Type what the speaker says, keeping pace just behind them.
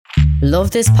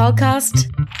Love this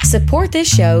podcast? Support this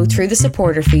show through the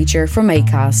supporter feature from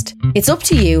Acast. It's up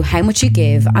to you how much you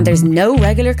give and there's no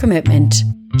regular commitment.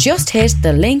 Just hit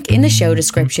the link in the show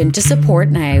description to support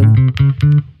now.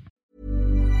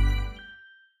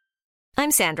 I'm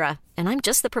Sandra, and I'm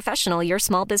just the professional your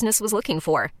small business was looking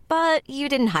for. But you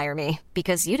didn't hire me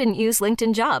because you didn't use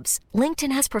LinkedIn Jobs.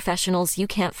 LinkedIn has professionals you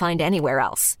can't find anywhere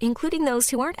else, including those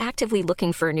who aren't actively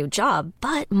looking for a new job,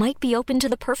 but might be open to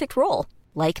the perfect role,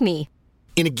 like me.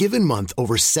 In a given month,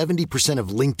 over 70% of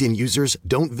LinkedIn users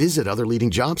don't visit other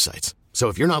leading job sites. So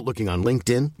if you're not looking on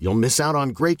LinkedIn, you'll miss out on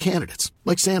great candidates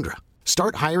like Sandra.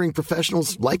 Start hiring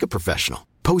professionals like a professional.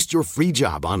 Post your free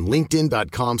job on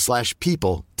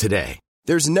linkedin.com/people today.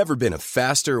 There's never been a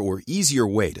faster or easier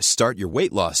way to start your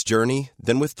weight loss journey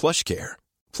than with PlushCare.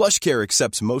 PlushCare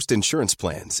accepts most insurance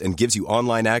plans and gives you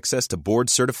online access to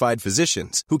board-certified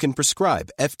physicians who can prescribe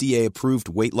FDA-approved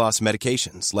weight loss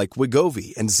medications like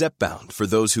Wegovy and Zepbound for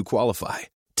those who qualify.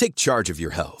 Take charge of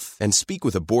your health and speak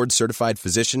with a board-certified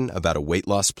physician about a weight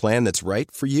loss plan that's right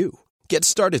for you. Get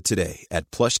started today at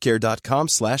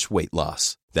plushcare.com/weight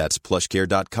loss. That's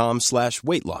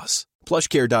plushcare.com/weight loss.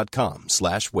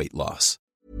 plushcare.com/weight loss.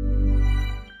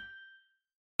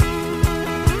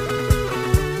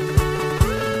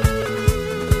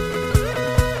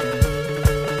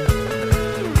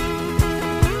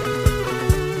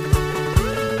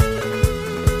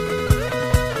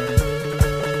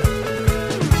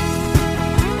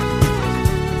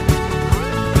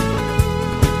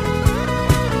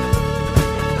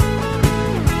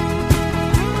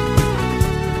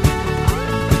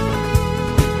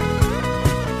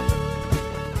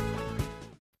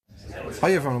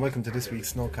 Hi everyone and welcome to this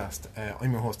week's Snowcast.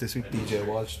 I'm your host this week, DJ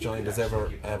Walsh, joined as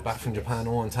ever back from Japan,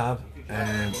 Owen Tab,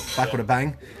 back with a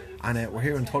bang. And we're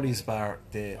here in Tully's Bar,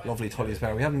 the lovely Tully's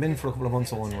Bar. We haven't been for a couple of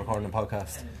months, Owen, recording a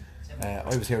podcast.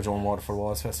 I was here during Waterford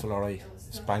Walls Festival, alright,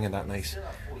 just banging that night.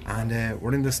 And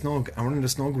we're in the snug,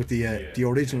 with the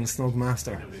original snug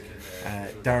master,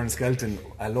 Darren Skelton,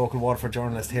 a local Waterford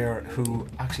journalist here who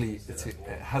actually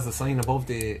has a sign above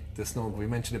the snug. We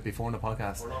mentioned it before in the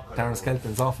podcast, Darren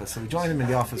Skelton's office. So we joined him in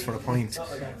the office for a pint.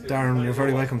 Darren, you're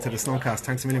very welcome to the Snugcast.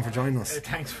 Thanks a million for joining us.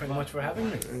 Thanks very much for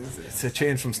having me. It's a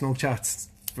change from Snug Chats.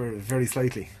 Very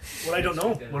slightly. Well, I don't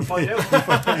know. We'll find out. We're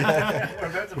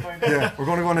about to find out. Yeah, we're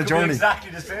going to go on a journey.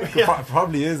 Exactly the same.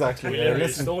 Probably is actually. We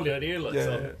stole the idea.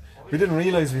 So. We didn't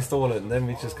realise we stole it, and then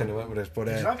we just kind of went with it. But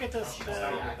did you not get this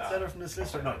letter from this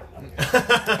list or not?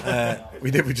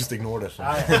 We did. We just ignored it.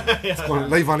 It's going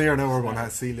live on air now. We're going to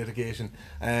see litigation.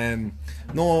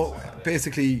 No,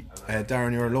 basically,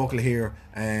 Darren, you're local here.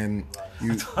 I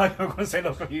thought you were going to say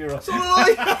local hero. So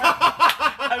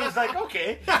I was like,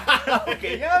 okay,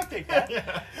 yeah, I'll take that.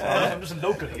 I'm just a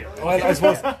local here. Well, I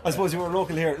suppose you were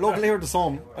local here to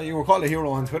some. You were called a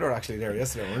hero on Twitter actually there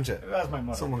yesterday, weren't you? That's my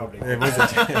mother. Probably. Was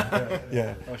it?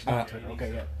 Yeah.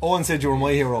 Okay, yeah. Owen said you were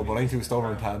my hero, but I'm too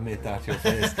stubborn to admit that to your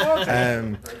face.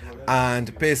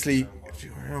 And basically,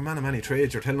 you're a man of many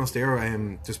trades. You're telling us there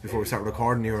just before we start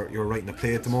recording, you're writing a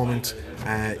play at the moment.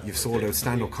 You've sold out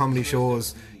stand-up comedy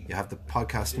shows. You have the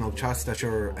podcast Snug Chats that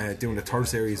you're doing the third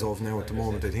series of now at the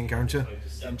moment, I think, aren't you?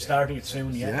 I'm starting it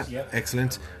soon, yeah.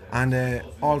 Excellent. And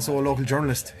also a local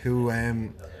journalist who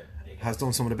has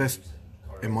done some of the best,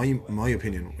 in my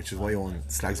opinion, which is why Owen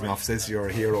slags me off, says you're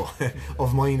a hero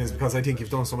of mine, is because I think you've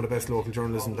done some of the best local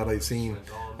journalism that I've seen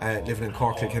living in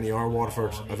Cork, Kilkenny or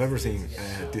Waterford I've ever seen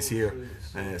this year.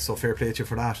 So fair play to you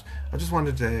for that. I just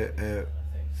wanted to,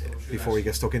 before we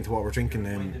get stuck into what we're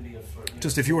drinking,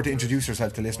 just if you were to introduce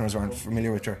yourself to listeners who aren't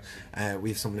familiar with you, we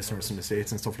have some listeners from the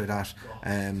States and stuff like that.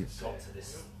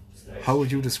 How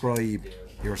would you describe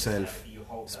yourself,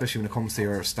 especially when it comes to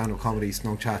your stand-up comedy,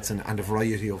 Snug Chats, and the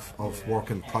variety of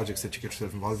work and projects that you get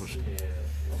yourself involved with?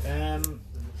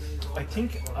 I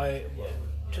think I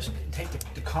just take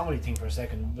the comedy thing for a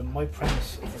second. My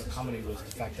premise for the comedy was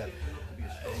the fact that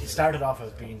it started off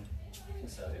as being,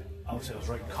 obviously I was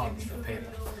writing columns for the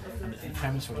paper, and the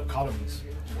premise for the columns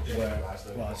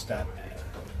was that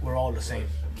we're all the same.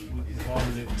 We've all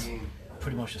lived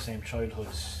pretty much the same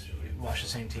childhoods, watch the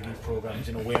same TV programs,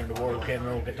 we're in the world,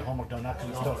 get the homework done, that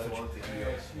kind of stuff, which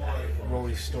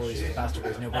Rory's stories is bastard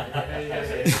ways, but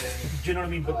do you know what I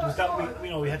mean? But was that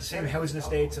we had the same housing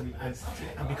estates, and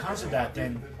because of that,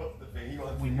 then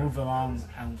we move along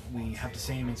and we have the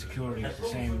same insecurities, the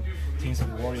same things that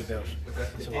we worry about.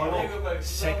 So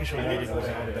second show I did was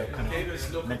all about kind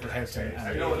of mental health and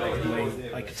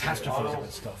I catastrophize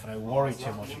about stuff and I worry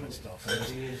too much about stuff. And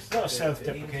there's a lot of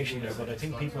self-deprecation there, but I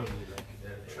think people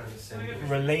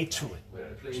relate to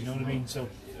it. Do you know what I mean? So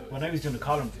when I was doing the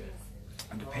column,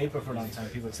 And the paper for a long time,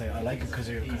 people would say, I like it because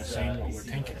you're kind of saying what we're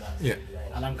thinking. Yeah.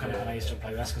 And I used to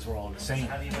reply, that's because we're all the same,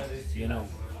 you know.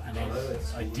 And then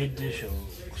I did the show.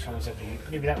 Someone said to me,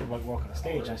 maybe that would work on the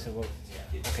stage. And I said, well,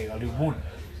 okay, I'll do 1.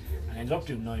 And I ended up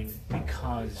doing 9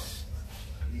 because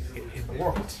it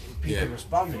worked. People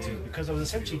responded to it because I was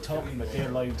essentially talking about their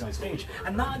lives on stage,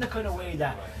 and not in a kind of way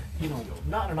that, you know,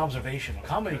 not in an observational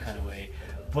comedy kind of way,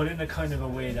 but in a kind of a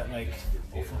way that like,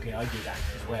 oh fuck yeah, I do that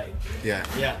as well.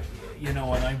 Yeah. You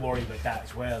know, and I worry about that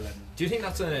as well. And do you think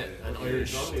that's an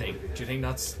Irish thing? Do you think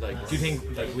that's like? Do you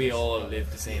think like we all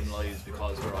live the same lives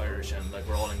because we're Irish and like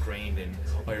we're all ingrained in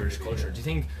Irish culture? Do you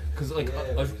think? Because like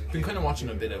I've been kind of watching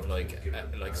a bit of like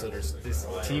so there's this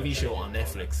TV show on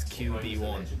Netflix,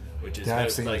 QB1, which is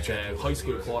about like high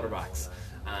school quarterbacks.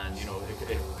 And you know,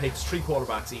 it picks 3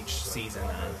 quarterbacks each season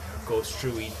and goes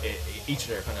through each of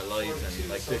their kind of lives and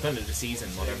like the kind of the season,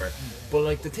 whatever. But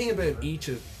like the thing about each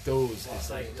of those is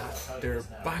like that their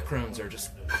backgrounds are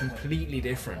just completely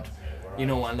different, you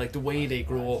know, and like the way they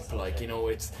grow up, like, you know,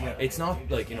 it's not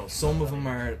like, you know, some of them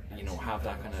are, you know, have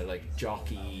that kind of like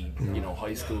jockey, you know,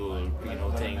 high school, you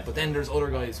know, thing. But then there's other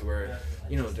guys where,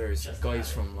 you know, there's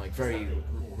guys from like very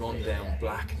rundown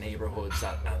black neighborhoods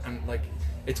and like.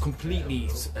 It's completely,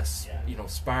 you know,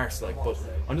 sparse. Like, but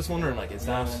I'm just wondering, like, is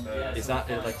that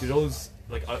like, do those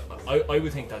like I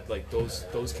would think that like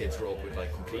those kids grow up with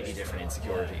like completely different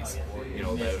insecurities, you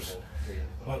know, about.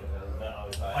 Well,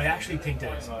 I actually think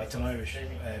that it's an Irish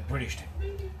British thing.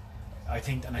 I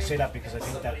think, and I say that because I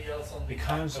think that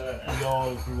because we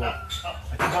all grew up,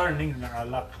 I think Ireland and England are a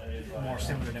lot more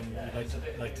similar than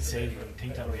we like to say. We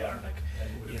think that we are. Like,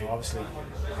 you know, obviously,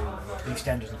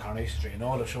 EastEnders and Coronation Street and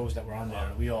all the shows that were on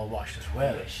there, we all watched as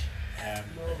well. And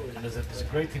there's a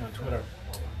great thing on Twitter.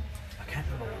 I can't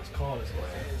remember what it's called,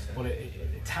 but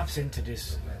it taps into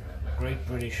this great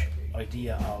British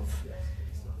idea of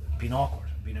being awkward,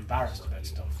 being embarrassed about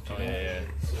stuff. Yeah.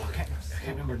 I can't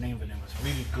remember the name of it now. It's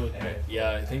really good.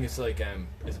 Yeah, I think it's like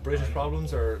is it British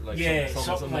Problems or like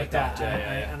something like that.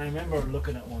 And I remember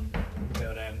looking at one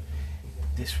about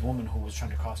this woman who was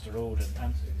trying to cross the road,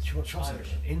 and she wasn't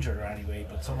injured or anyway,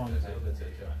 but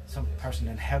some person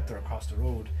then helped her across the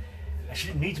road, and she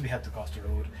didn't need to be helped across the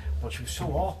road, but she was so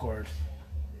awkward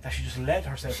that she just let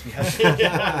herself be helped across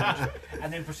the road,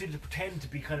 and then proceeded to pretend to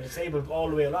be kind of disabled all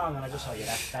the way along. And I just thought,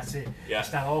 that's it. It's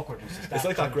that awkwardness. It's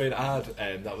like that great ad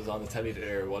that was on the telly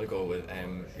there a while ago with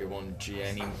your one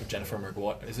Jennifer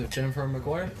Maguire. Is it Jennifer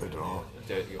Maguire? I don't know.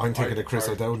 I'm thinking of Chris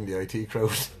O'Dowd in the IT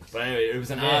crowd. But anyway, it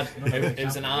was an ad. It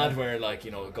was an ad where, like,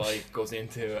 you know, a guy goes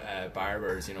into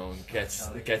barbers, you know, and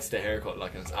gets the haircut,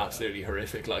 like, and it's absolutely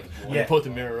horrific. Like, when they put the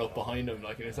mirror up behind him,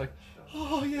 like, and it's like,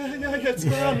 oh yeah, it's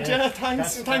grand,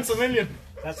 thanks a million.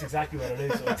 That's exactly what it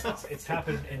is. So it's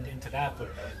happened into that, but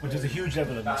there's a huge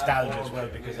level of nostalgia as well,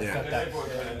 because I felt that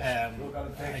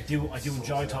I do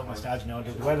enjoy talking nostalgia now.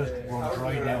 The weather's run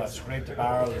dry now. I've scraped the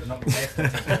barrel. There's nothing left.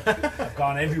 I've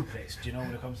gone every place. Do you know,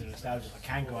 when it comes to nostalgia, I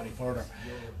can't go any further.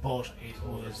 But it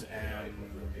was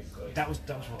that was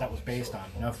what that was based on.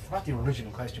 Now, I forgot the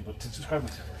original question, but to describe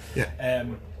myself. Yeah.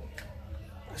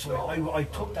 So I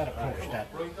took that approach that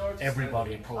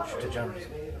everybody approached to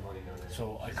journalism.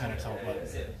 So I kind of thought, well,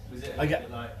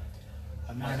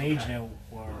 I'm at an age now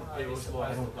where I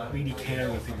don't really care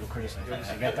what people criticize me.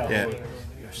 I get that whole,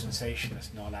 you're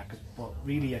sensationalist and all that, but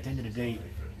really at the end of the day,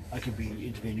 I could be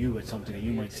interviewing you with something and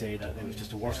you might say that it was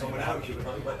just the worst thing ever happened.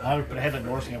 I would put a headline,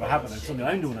 the worst thing ever happened, and something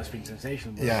I'm doing that's been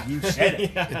sensational, but you said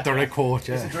it. A direct quote,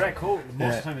 It's a direct quote.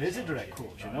 Most of the time it is a direct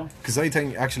quote, you know. Because I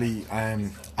think, actually, I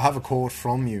have a quote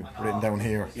from you written down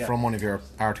here, from one of your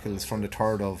articles from the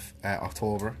 3rd of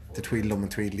October, the Tweedledum and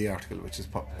Tweedledee article, which is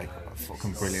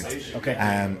fucking brilliant. Okay.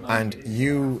 And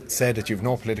you said that you've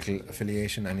no political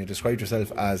affiliation, and you described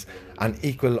yourself as an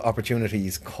equal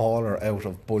opportunities caller out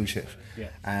of bullshit.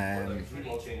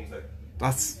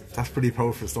 That's pretty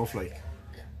powerful stuff. Like,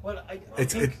 well,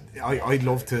 I'd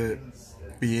love to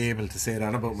be able to say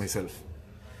that about myself.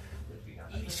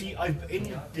 You see,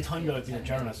 in the time that I've been a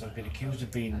journalist, I've been accused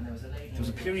of being. There was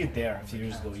a period there a few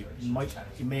years ago. You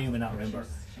may or may not remember,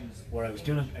 where I was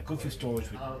doing a good few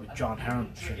stories with John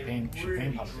Heron, champagne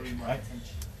politician, right?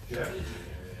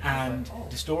 And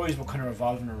the stories were kind of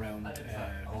revolving around the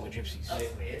gypsies.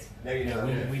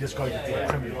 We described it as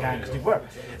a criminal gang, because they were.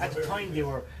 At the time, they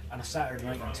were on a Saturday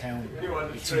night in town.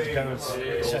 You'd see the girls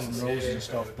selling roses and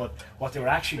stuff, but what they were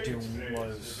actually doing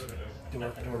was they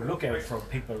were lookout for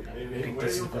people who think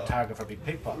this is a good target for a big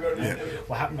pickpocket.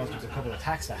 What happened was there was a couple of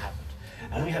attacks that happened.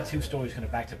 And we had 2 stories kind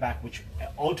of back to back, which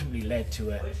ultimately led to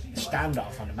a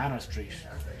standoff on the Manor Street,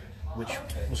 which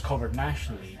was covered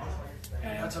nationally.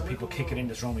 People kicking in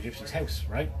this Roma Gypsy's house,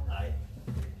 right?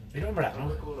 You remember that, no?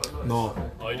 No.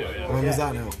 I do, yeah. When was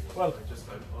that now? Well,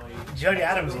 Johnny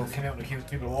Adams came out and accused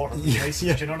people of water. Yeah,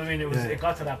 yeah. Do you know what I mean? It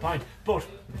got to that point. But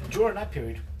during that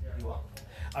period,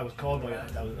 I was called by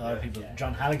a lot of people.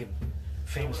 John Halligan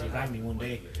famously rang me one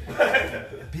day,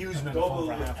 abused me on the phone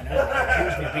for half an hour,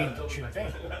 accused me of being Sinn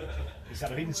Féin. He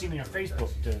said, I've even seen on your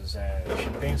Facebook there's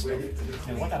Sinn Féin stuff.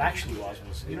 And what that actually was,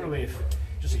 you know, if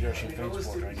just a you're a Sinn Féin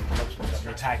supporter and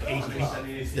you tag 80 people,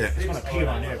 it's going to appear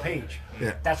on their page.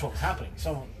 Yeah. That's what was happening.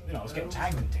 So, you know, I was getting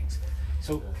tagged in things.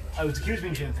 So I was accused of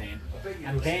being Sinn Féin,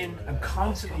 and then I'm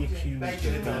constantly accused of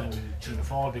being Fianna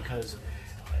Fáil because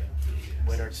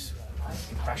whether it's I'm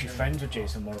actually friends with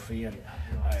Jason Murphy and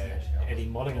Eddie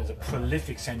Mulligan is a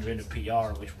prolific sender into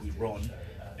PR which we run,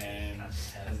 and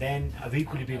then I've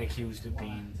equally been accused of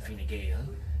being Fine Gael.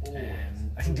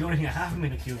 I think the only thing I haven't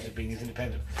been accused of being is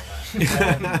independent,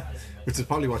 which is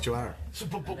probably what you are. So,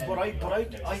 so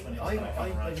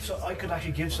I could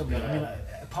actually give somebody. I mean,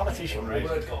 a politician, right?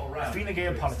 A Fine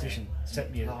Gael politician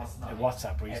sent me a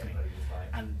WhatsApp recently,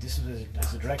 and this was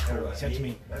as a director. He said to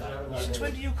me, "Since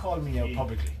when do you call me out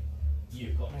publicly?"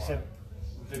 I said,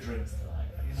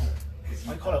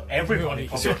 I call out everybody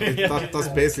publicly. That's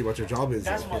basically what your job is.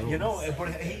 That's what,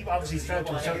 but he obviously felt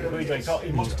to a certain degree that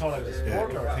he must have thought I was a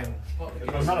supporter of him.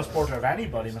 I'm not a supporter of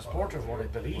anybody, I'm a supporter of what I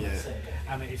believe.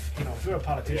 And if you're a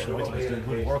politician, I think he's doing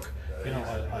good work,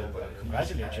 I'll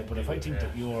congratulate you. But if I think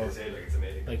that you're,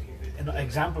 like, an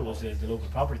example was the local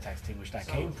property tax thing, which that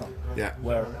came from,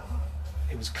 where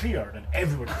it was clear that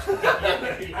everybody was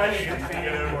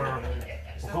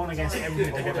we're going against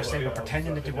everything to get their say, but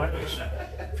pretending that they weren't.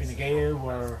 Fine Gael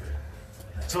were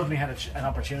suddenly had an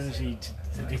opportunity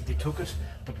they took it,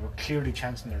 but were clearly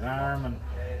chancing their arm,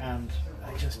 and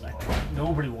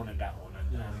nobody wanted that one.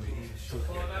 So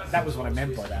that was what I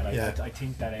meant by that. I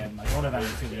think that I don't have any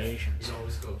affiliations.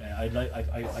 I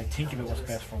think about what's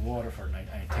best for Waterford, and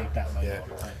I take that line all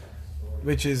the time.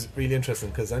 Which is really interesting,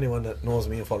 because anyone that knows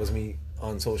me and follows me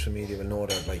on social media will know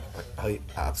that, like, I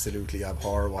absolutely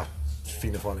abhor what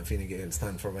Fianna Fáil and Fine Gael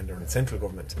stand for when they're in central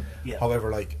government. However,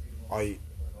 like, I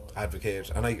advocate,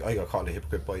 and I got called a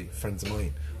hypocrite by friends of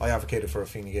mine, I advocated for a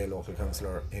Fine Gael local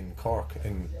councillor in Cork,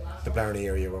 in the Blarney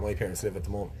area where my parents live at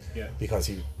the moment, because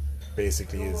he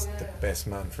basically is the best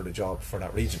man for the job for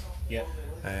that region.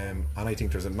 And I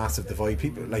think there's a massive divide.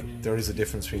 People, like, there is a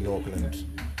difference between local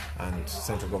and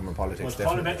central government politics. Well,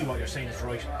 fundamentally what you're saying is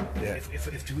right.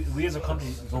 If we as a country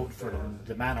vote for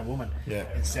the man or woman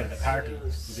instead of the party,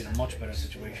 we'd be in a much better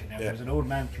situation. Now, there was an old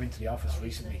man came into the office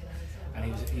recently,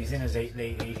 and he's in his late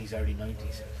 80s, early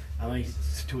 90s, and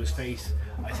to his face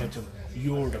I said to him,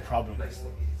 "You're the problem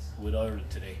with Ireland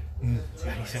today." And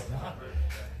he said, "What?"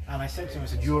 And I said to him, I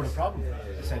said, "You're the problem."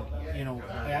 I said,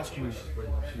 I asked you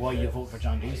why you vote for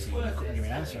John Deasy, and you couldn't give me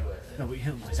an answer. No, but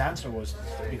his answer was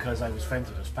because I was friends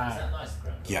with his father.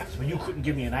 So when you couldn't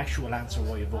give me an actual answer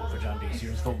why you vote for John Deasy,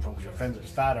 you're just voting for him because you're friends with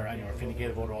his father and you're a Fine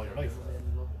Gael voter all your life.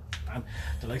 And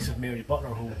the likes of Mary Butler,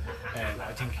 who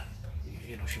I think,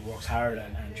 she works hard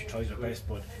and she tries her best,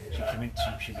 but she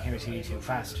became a TD too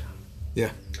fast.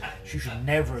 She should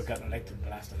never have gotten elected in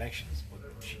the last elections.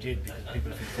 She did, because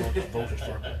people voted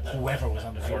for whoever was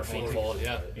on the floor. I think,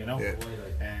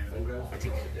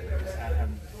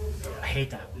 I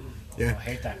hate that. I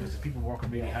hate that, because people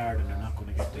working really hard and they're not going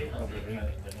to get the public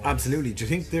agreement. Absolutely. Do you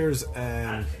think there's,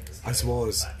 I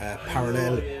suppose, a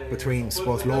parallel between,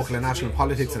 local and national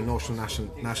politics and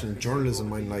national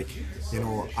journalism? And, like,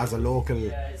 as a local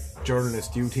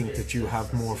journalist, do you think that you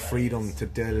have more freedom to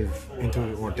delve into a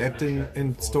bit more depth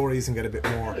in stories and get a bit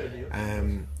more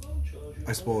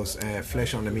I suppose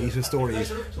flesh on the meat of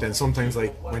stories? Then sometimes,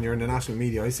 like, when you're in the national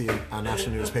media, I see a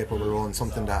national newspaper will run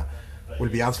something that will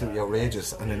be absolutely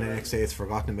outrageous, and then the next day it's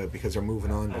forgotten about because they're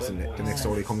moving on, and the next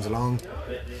story comes along.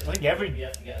 I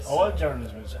think all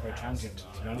journalism is quite transient,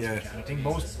 to be honest with you. And I think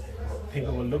most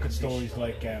people will look at stories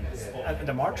like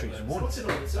the Martyrs one.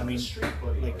 I mean,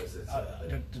 like,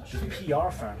 the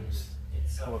PR firms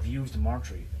who have used the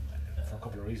Martyr for a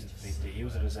couple of reasons. They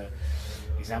use it as an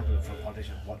example for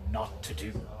politicians what not to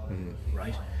do,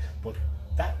 right? But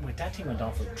that thing went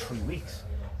on for 3 weeks.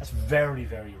 That's very,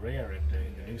 very rare in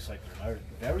the news cycle in Ireland.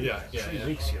 Very rare. 3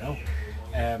 weeks,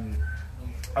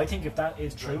 I think if that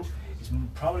is true, it's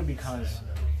probably because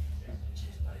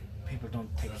people don't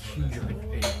take a huge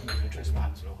interest in what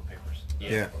happens in local papers.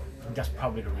 I think that's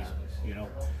probably the reason,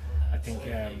 I think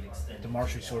the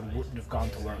Martyrs sort of wouldn't have gone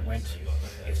to where it went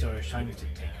if the Irish Times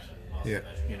didn't take it.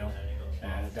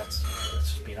 That's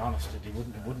just being honest. They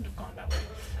wouldn't have gone that way.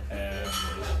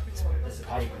 It's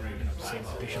probably the same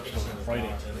Bishop story on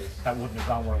Friday. That wouldn't have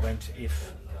gone where it went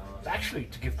if actually,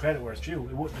 to give credit where it's due,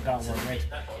 it wouldn't have gone where it went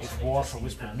if War for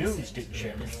Whispered News didn't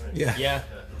share it. Yeah.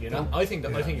 You know? I think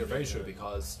you're very true,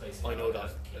 because I know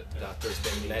that there's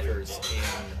been letters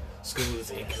in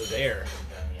schools in Kildare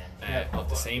of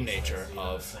the same nature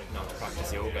of not to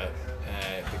practice yoga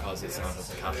because it's not of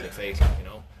the Catholic faith, you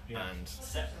know. And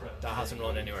that hasn't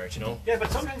run anywhere, you know. Yeah, but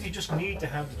sometimes you just need to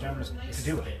have the journalist to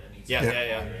do it.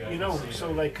 Yeah. You know, so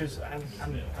like, because I'm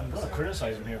going to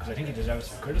criticise him here because I think he deserves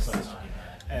to be criticised.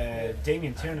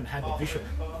 Damien Tiernan had the bishop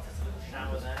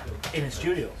in his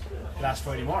studio last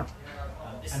Friday morning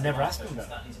and never asked him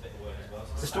about it.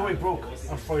 The story broke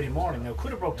on Friday morning. Now, it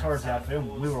could have broke Thursday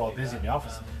afternoon. We were all busy in the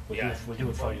office. We'll do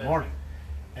it Friday morning.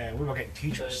 We were getting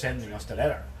teachers sending us the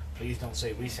letter. Please don't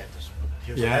say we sent it.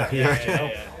 Here's the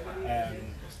letter.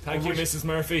 Thank you, Mrs.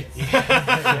 Murphy.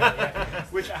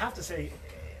 Which I have to say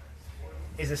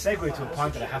is a segue to a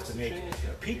point that I have to make.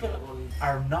 People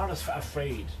are not as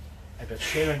afraid about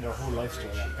sharing their whole life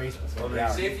story on Facebook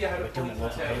as they are about doing it in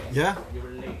local paper. Yeah.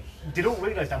 They don't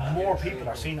realise that more people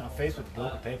are seeing it on Facebook than the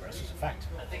local paper. That's just a fact.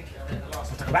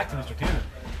 But to go back to Mr. Tiernan,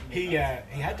 he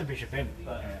had the bishop in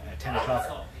at 10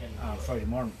 o'clock on Friday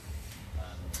morning.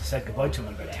 Said goodbye to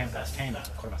him at about 10:10,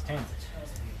 10:15.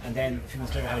 And then a few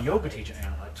minutes later had a yoga teacher in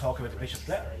talk about the bishop's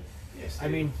letter. I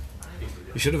mean,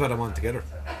 You should have had them on together.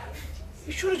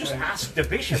 you should have just asked the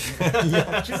bishop. Do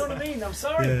you know what I mean? I'm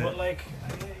sorry, but like,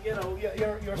 you know,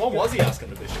 you're What was he asking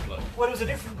the bishop like? Well, it was a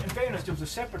different. In fairness, there was a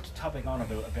separate topic on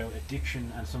about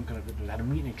addiction and some kind of. They had a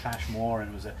meeting in Clashmore,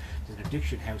 and there's an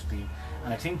addiction house being.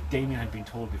 And I think Damien had been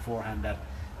told beforehand that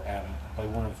by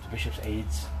one of the bishop's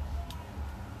aides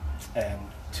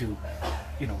to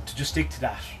just stick to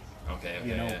that. Okay,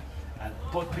 you know. yeah.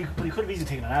 But he could have easily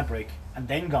taken an ad break and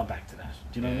then gone back to that.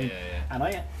 Do you know what I mean? Yeah. And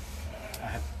I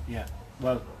have,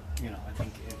 well, you know, I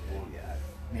think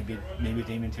maybe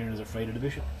Damien Tiernan is afraid of the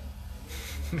bishop.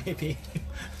 Maybe.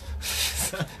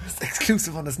 It's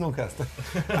exclusive on the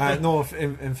Snowcast. No,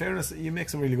 in fairness, you make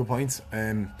some really good points.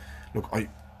 Look,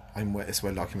 it's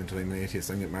well documented. I'm an atheist.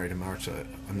 I'm getting married in March.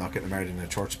 I'm not getting married in a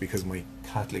church because my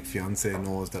Catholic fiance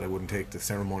knows that I wouldn't take the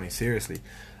ceremony seriously.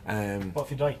 What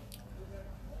if you die?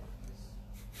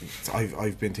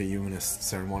 I've been to a humanist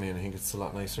ceremony, and I think it's a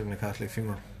lot nicer than a Catholic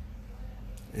funeral.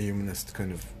 A humanist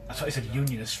kind of. I thought you said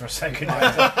unionist for a second.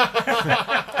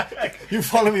 You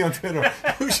follow me on Twitter.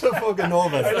 You should fucking know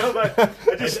about it. I know, but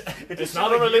It's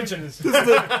not a religion. This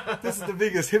is the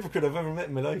biggest hypocrite I've ever met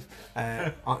in my life.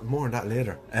 More on that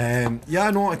later.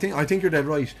 I think you're dead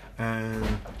right.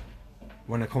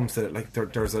 When it comes to like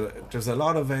there's a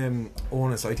lot of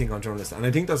onus, I think, on journalists, and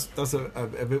I think that's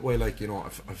a bit why, like, you know,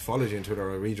 I followed you on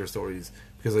Twitter, I read your stories,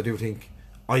 because I do think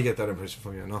I get that impression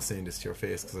from you. I'm not saying this to your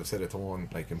face because I've said it to one,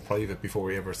 like, in private before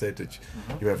we ever said that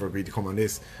you ever agreed to come on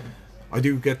this. I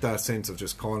do get that sense of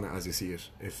just calling it as you see it.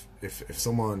 If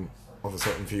someone of a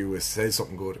certain view says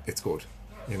something good, it's good,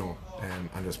 you know,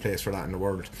 and there's place for that in the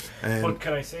world. But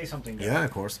can I say something there? Yeah,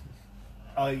 of course.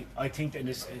 I think that in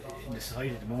the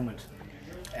society at the moment,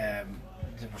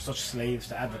 we're such slaves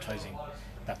to advertising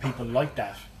that people like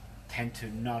that tend to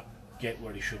not get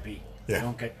where they should be. Yeah. They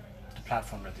don't get the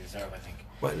platform that they deserve, I think.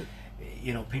 Well,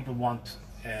 you know, people want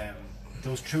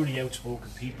those truly outspoken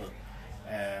people.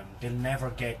 They'll never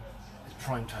get the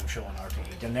primetime show on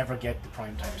RTE. They'll never get the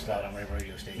primetime slot on whatever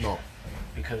radio station. No.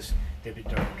 Because they're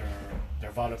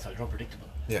volatile, they're unpredictable.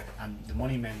 Yeah. And the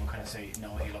money men will kind of say,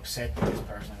 no, he'll upset this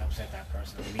person, he'll upset that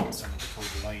person, he'll meet someone before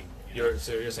the line. You're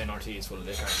saying RT is full of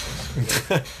liquor?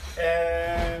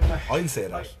 I'll say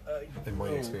that in my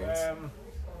experience.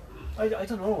 I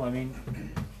don't know. I mean,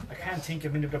 I can't think. I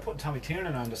mean, they're putting Tommy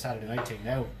Tiernan on the Saturday night thing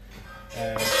now,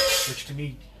 which to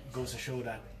me goes to show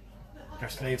that they're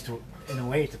slaves to, in a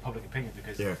way, to public opinion.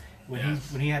 Because when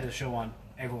he had the show on,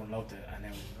 everyone loved it, and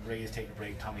then Ray is taking a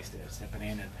break, Tommy's stepping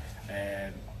in,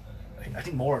 and I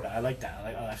think more of that. I like that.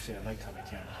 I like Tommy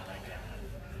Tiernan. I like that.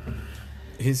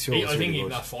 His show is I think really even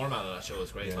good. that format of that show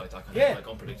is great, like that kind Yeah. of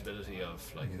like unpredictability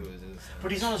of like who it is.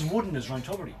 But he's not as wooden as Ryan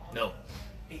Tuberty. No.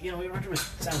 You know, Ryan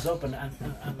Tuberty stands up and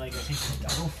like,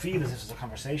 I don't feel as if there's a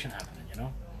conversation happening, you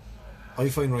know? I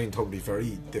find Ryan Tuberty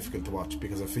very difficult to watch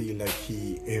because I feel like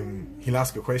he'll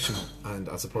ask a question, and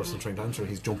as a person trying to answer,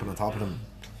 he's jumping on top of them.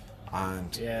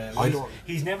 And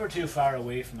he's never too far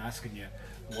away from asking you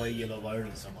why you love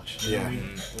Ireland so much. You know what I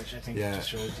mean? Which I think just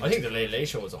shows you. I think the Late Late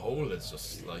Show as a whole is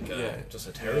just like just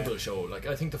a terrible show. Like,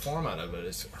 I think the format of it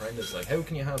is horrendous. Like, how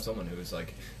can you have someone who's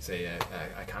like, say,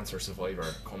 a cancer survivor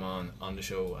come on the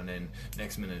show, and then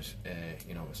next minute,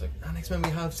 you know, it's like, next minute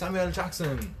we have Samuel L.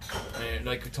 Jackson,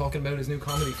 like talking about his new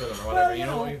comedy film or whatever. Well, you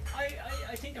know,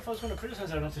 I think if I was going to criticise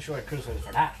it, I'm not too sure I'd criticise it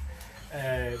for that,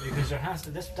 because there has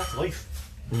to. That's life.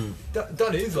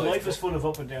 That is life is full of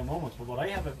up and down moments. But what I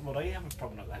have a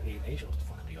problem with at Late Late Show is the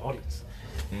fucking the audience.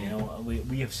 You know,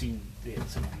 we have seen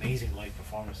some amazing live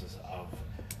performances of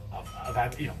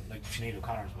you know, like Sinead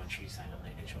O'Connor when she sang on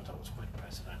Late Late Show. I thought it was quite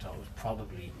impressive. And I thought it was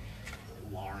probably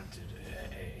warranted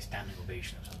a standing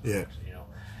ovation or something. Yeah. You know,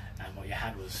 and what you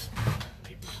had was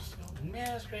people just going,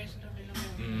 yeah, it's great.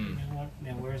 You know what?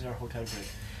 Now where's our hotel break?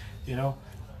 You know.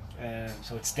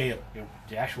 So it's stale. You know,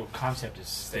 the actual concept is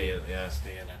stale. Yeah.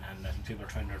 Stale, and I think people are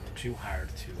trying to run too hard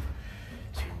to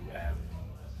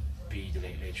be the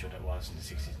Late Late Show that was in the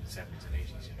 60s and 70s and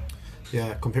 80s. You know.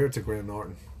 Yeah, compared to Graham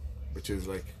Norton, which is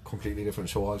like completely different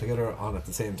show altogether, on at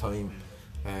the same time.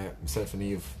 Myself and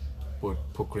Eve would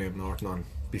put Graham Norton on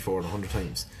before 100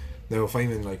 times. Now if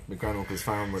I'm in like my granduncle's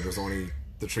farm where there's only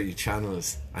the 3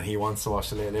 channels and he wants to watch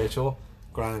the Late Late Show,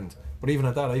 grand. But even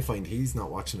at that, I find he's not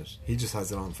watching it. He just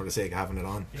has it on for the sake of having it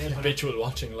on. Yeah, habitual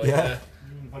watching, like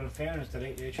but in fairness, the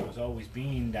Late Late Show has always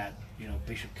been that, you know,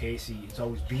 Bishop Casey, it's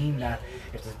always been that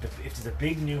if there's a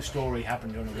big news story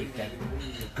happening during the week, then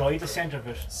the guy at the centre of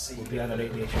it will be on the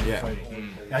Late Late Show on Friday.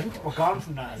 I think we're gone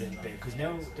from that a little bit, because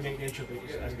now the Late Late Show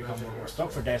has become, we're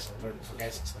stuck for guests.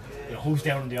 You know, who's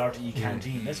down in the RTE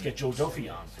canteen? Let's get Joe Duffy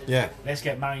on. Yeah. Let's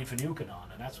get Marion Finucane on,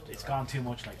 and it's gone too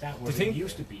much like that. Where it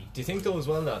used to be. Do you think though as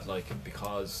well that like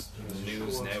because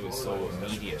news now is so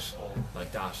immediate,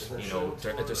 like that, you know,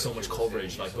 there's so much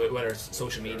coverage, like whether it's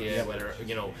social media, whether,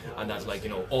 you know, and that, like, you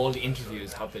know, all the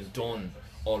interviews have been done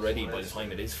already by the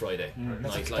time it is Friday.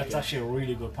 That's actually a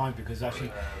really good point, because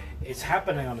actually it's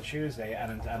happening on a Tuesday,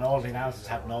 and all the analysis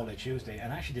happen all day Tuesday,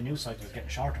 and actually the news cycle is getting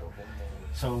shorter.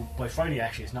 So by Friday,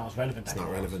 actually, it's not as relevant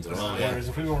anymore. It's not relevant at all. Whereas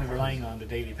if we were only relying on the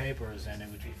daily papers and it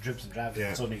would be drips and drabs,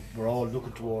 and suddenly we're all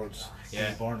looking towards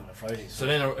being born on a Friday. So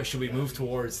then, should we move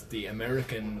towards the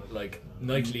American like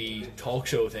nightly talk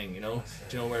show thing? You know,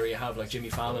 do you know where you have like Jimmy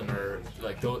Fallon or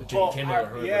like Jimmy Kimmel or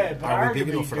whoever? Yeah, but are we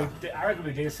big enough for that?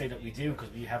 Arguably, they say that we do,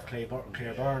 because we have Claire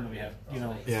Byrne, we have, you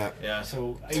know. Yeah.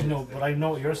 So I know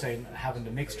what you're saying, having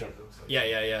the mixture.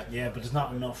 Yeah. Yeah, but there's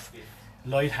not enough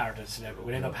light-hearted celebrity.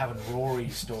 We'll end up having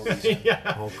Rory's stories.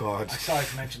 Oh God. I'm sorry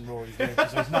to mention Rory's name,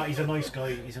 because he's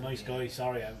a nice guy.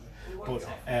 Sorry, but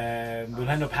we'll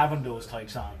end up having those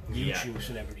types on YouTube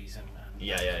celebrities and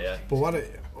yeah. But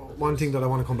one thing that I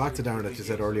want to come back to, Darren, that you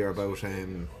said earlier about,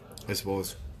 I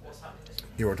suppose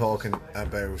you were talking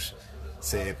about,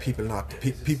 say, people,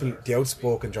 the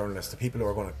outspoken journalists, the people who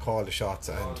are going to call the shots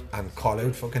and call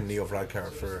out fucking Leo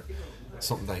Varadkar for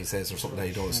something that he says or something that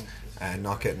he does, and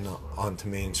not getting onto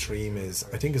mainstream is,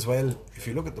 I think as well, if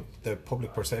you look at the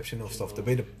public perception of stuff, the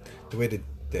way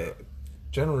the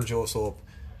general Joe Soap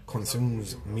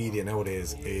consumes media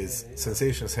nowadays is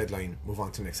sensationalist headline, move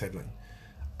on to the next headline,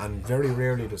 and very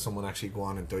rarely does someone actually go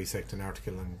on and dissect an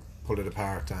article and pull it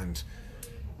apart and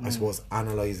I suppose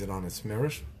analyse it on its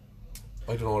merit.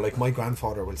 I don't know, like my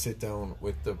grandfather will sit down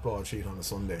with the broadsheet on a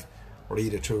Sunday,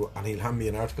 read it through, and he'll hand me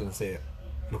an article and say,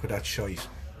 look at that shite,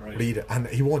 read it, and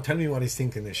he won't tell me what he's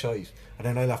thinking is shite, and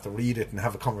then I'll have to read it and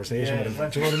have a conversation with him.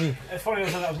 Do you know what I mean? It's funny,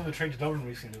 I was on the train to Dublin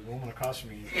recently. There was a woman across from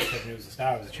me said News and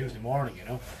Star. It was a Tuesday morning, you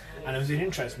know, and it was an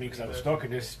interest to me because I was stuck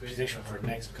in this position for the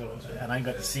next couple, and I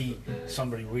got to see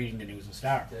somebody reading the News and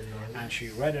Star, and she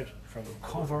read it from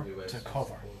cover to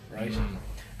cover, right?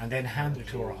 And then handed it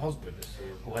to her husband,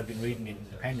 who had been reading it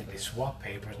independently, swapped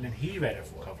papers, and then he read it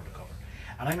from cover to cover.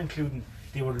 And I'm including,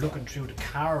 they were looking through the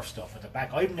car stuff at the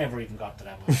back. I've never even got to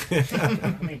that one. You know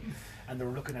what I mean? And they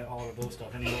were looking at all of those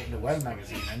stuff. And he opened the Well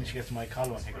magazine, and then she gets to my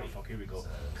column and thinking, oh fuck, here we go.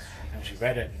 And she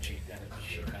read it, and she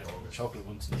kind of chuckled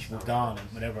once, and she moved on,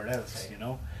 and whatever else, you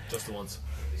know. Just the once.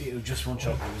 It was just one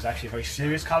chuckle. It was actually a very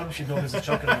serious column. She'd noticed the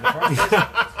chuckle in the first place.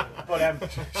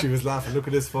 But she was laughing, look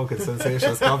at this fucking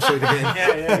sensational scum shit again.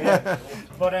 Yeah.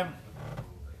 But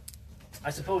I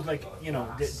suppose, like, you know,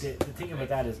 the thing about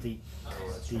that is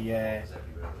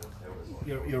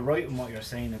you're right in what you're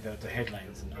saying about the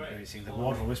headlines and various things. The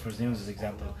Water Whispers News is an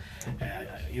example. I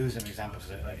use an example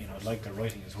because you know, I like their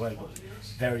writing as well, but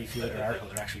very few of their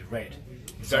articles are actually read.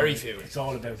 Very few. It's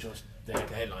all about just the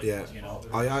headlines. Yeah, you know.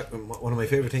 One of my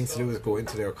favourite things to do is go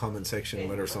into their comment section,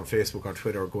 whether it's on Facebook or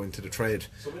Twitter, or go into the thread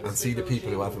and see the people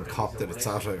who haven't copped it at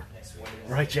satire.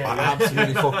 Right, yeah. I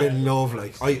absolutely fucking love,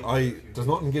 like, there's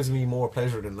nothing gives me more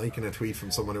pleasure than liking a tweet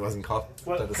from someone who hasn't copped.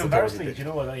 Well, conversely, do you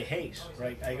know what I hate?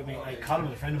 Right, I mean, I call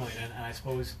him a friend of mine, and I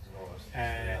suppose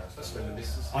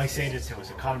I say this to him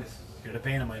as a columnist: you're the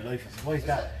bane of my life. I said, why is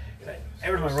that?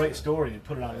 Every time I write a story and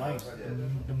put it online,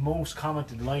 the most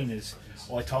commented line is,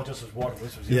 "Oh, I thought this was Water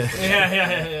Whispers."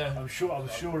 Yeah. I was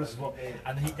sure this is what,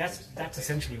 and that's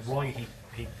essentially why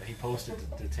he posted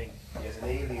the thing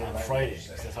on Friday. He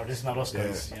said, "Oh, this is not us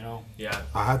guys," you know. Yeah.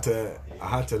 I had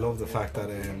to love the fact that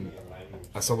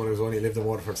as someone who's only lived in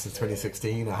Waterford since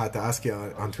 2016, I had to ask you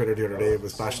on Twitter the other day,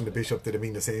 was bashing the Bishop, did it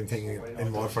mean the same thing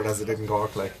in Waterford as it did in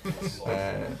Cork? Like,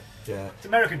 yeah. It's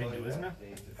American thing, though, isn't it?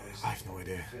 I have no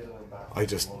idea. I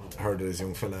just heard it as a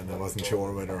young fella and I wasn't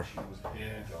sure whether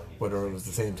it was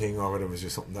the same thing or whether it was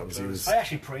just something that was used. I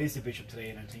actually praised the Bishop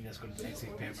today, and I think that's going to be the next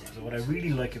paper. So what I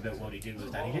really like about what he did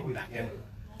was that he didn't back down.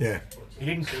 Yeah. He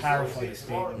didn't clarify his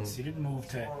statements. He didn't move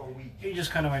to. He just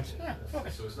kind of went, yeah, fuck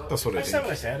it. That's what I think. said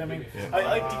what I said. I mean,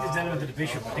 I think there's an element to the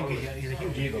Bishop. I think he's a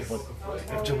huge ego, but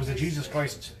if there was a Jesus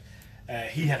Christ,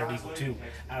 he had an ego too.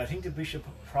 And I think the Bishop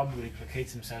probably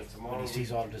placates himself when he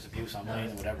sees all of this abuse online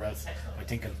and whatever else by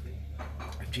thinking,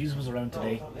 if Jesus was around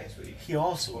today, he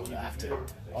also would have to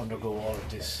undergo all of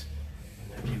this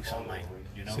abuse online.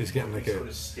 You know? So he's getting like a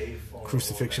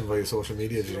crucifixion via social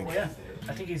media, do you think? Yeah,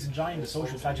 I think he's enjoying the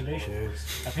social flagellation. Yeah.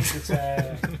 I think it's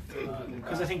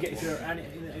because I think if you're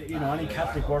any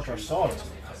Catholic worth or salt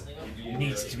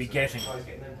needs to be getting.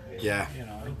 Yeah. You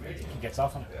know, I think he gets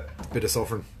off on it. Bit of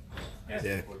suffering.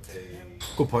 Yeah.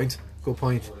 Good point.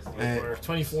 We're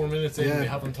 24 minutes in. We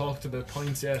haven't talked about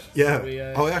points yet. Yeah.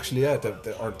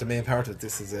 So The main part of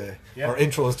this is our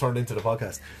intro has turned into the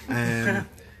podcast.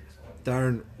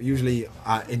 Darren, usually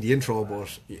in the intro,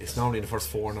 but it's normally in the first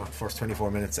 4, not the first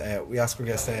 24 minutes. We ask our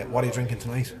guests, what are you drinking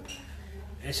tonight?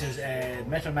 This is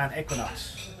Metal Man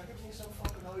Equinox.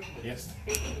 Yes.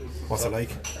 What's it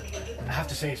like? I have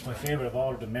to say it's my favourite of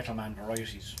all the Metal Man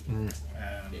varieties.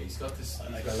 he's got this. I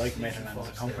like Metal Man as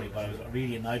a company, but I was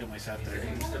really annoyed at myself that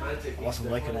I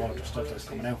wasn't liking all of the stuff that was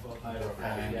coming out.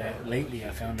 And lately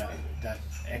I found that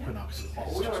Equinox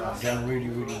has just gone down really,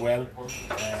 really well.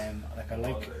 I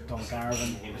like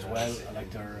Dungarvan as well. I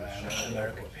like their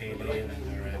American Pale Ale and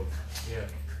their.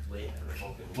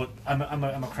 But I'm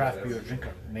a craft beer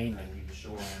drinker mainly.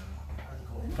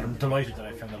 But I'm delighted that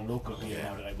I found a local beer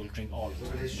now that I will drink all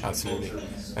the time. Absolutely.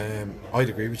 I'd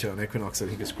agree with you on Equinox. I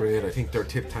think it's great. I think their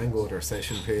Tip Tango, their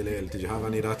Session Pale Ale, did you have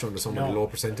any of that under some of the low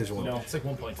percentage one? No. It's like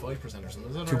 1.5% or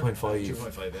something, isn't it? 2.5.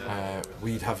 2.5, yeah.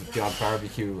 We'd have the odd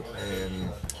barbecue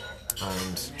and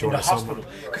in the hospital,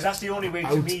 because that's the only way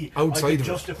to me I can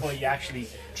justify you actually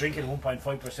drinking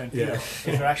 1.5% beer if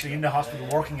you're actually in the hospital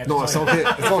working at the time.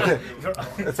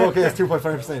 It's okay. It's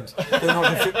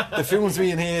 2.5%. The fumes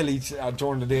we inhale each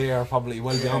during the day are probably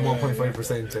well beyond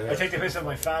 1.5%. I take the piss of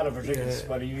my father for drinking,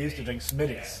 but he used to drink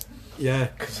Smitty's. Yeah.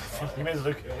 He made us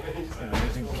look,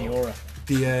 using Kiora.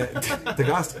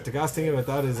 The gas thing about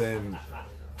that is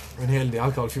inhaling the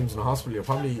alcohol fumes in the hospital,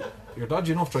 you're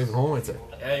dodgy enough driving home, I'd say.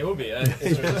 Yeah, you would be.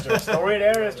 Is there a story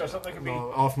there? Is there something that can be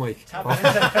off mic?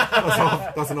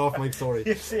 That's an off mic story. A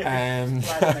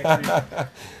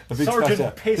big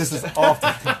Sergeant Piss. This is off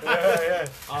the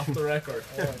off the record.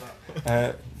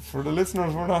 For the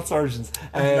listeners, we're not surgeons.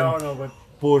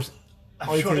 But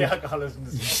I'm sure the alcohol isn't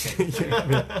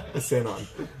let's say on.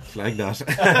 Flag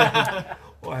that.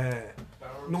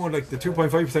 No, like the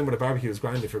 2.5% with a barbecue is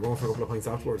grand if you're going for a couple of pints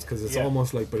afterwards, because it's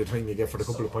almost like by the time you get for the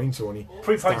couple of pints you're only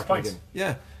 3 pints.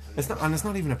 Yeah, it's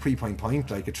not even a pre-pint pint,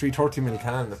 like a 330ml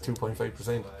can that's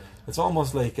 2.5%. It's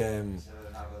almost like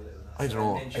I don't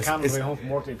know. You can't go home from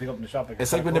work and pick up in the shop.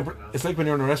 It's like when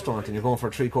you're in a restaurant and you're going for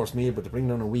a 3-course meal, but they bring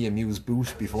down a wee Amuse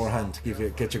boot beforehand to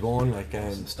get you going. Like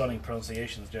stunning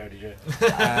pronunciations there, DJ.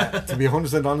 To be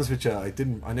 100% honest with you,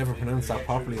 I never pronounced that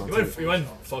properly. You went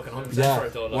fucking 100% for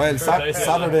it though. Well,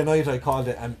 Saturday night I called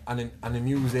it an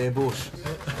Amuse boot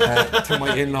to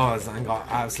my in-laws and got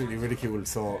absolutely ridiculed.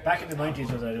 So back in the 90s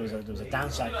there was a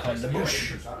dance act called The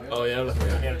Moosh. Oh yeah. And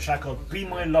they had a track called Be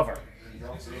My Lover.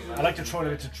 I like to throw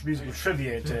it into musical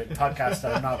trivia to podcasts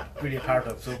that I'm not really a part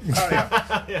of, so carry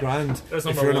on. Grand. That's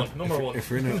number one. If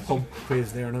you're in a pub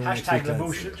quiz there now, hashtag the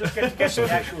bush. Just get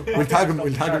the actual. We'll tag him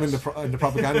in the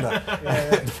propaganda.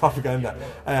 The propaganda.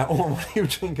 Owen, what are you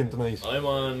drinking tonight? I'm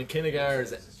on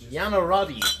Kinnegar's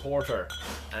Yanaradi Porter.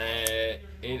 It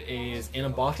is in a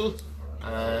bottle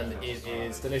and it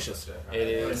is delicious. It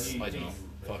is, I don't know,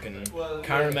 fucking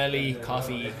caramelly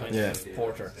coffee kind of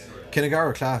porter.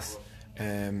 Kinnegar class.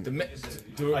 I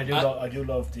do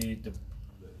love the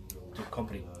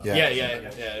company.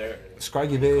 Yeah.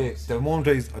 Scraggy Bay. The moment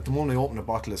I open a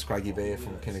bottle of Scraggy Bay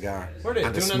from Kinnegar, where are they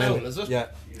doing that now? Is it?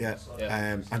 Yeah.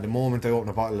 And the moment I open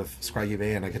a bottle of Scraggy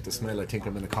Bay and I get the smell, I think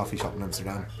I'm in a coffee shop in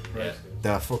Amsterdam. Right.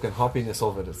 The fucking hoppiness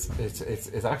of it,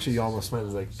 it actually almost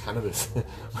smells like cannabis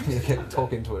when you get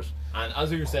tuck into it. And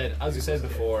as you said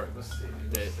before,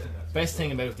 the best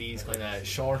thing about these kind of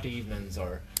short evenings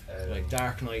or like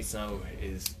dark nights now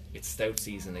it's stout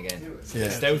season again. So Yeah.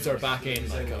 the stouts are back in.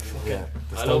 Like Yeah,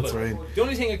 the I love stouts it. are in. The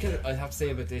only thing I have to say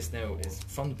about this now is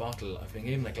from the bottle I've been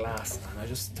given a glass and I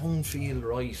just don't feel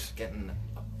right getting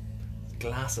a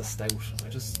glass of stout.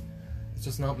 It's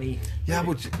just not me. Yeah,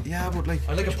 but like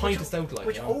I like a pint of stout, like,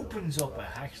 which you know. opens up a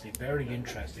actually very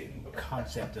interesting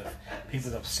concept of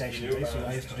people's obsession.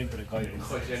 I used to drink with a guy who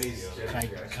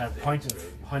kind of pint of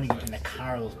Heineken in a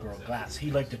Carlsberg glass.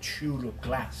 He liked a tulip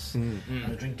glass, and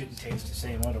the drink didn't taste the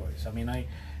same otherwise. I mean, I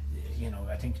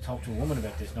think talk to a woman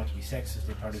about this, not to be sexist,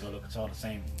 they probably go, look, it's all the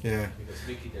same. yeah.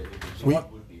 So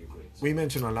We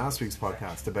mentioned on last week's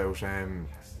podcast about an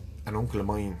uncle of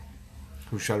mine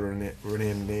who shall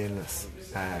remain nameless.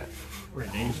 Yeah.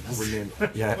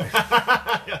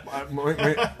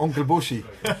 my Uncle Bushy,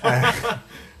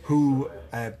 who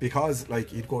because like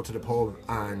he'd go to the pub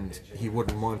and he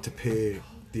wouldn't want to pay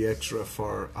the extra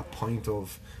for a pint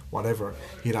of whatever,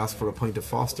 he'd ask for a pint of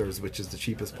Foster's, which is the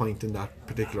cheapest pint in that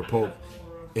particular pub,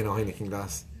 in a Heineken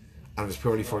glass. And it was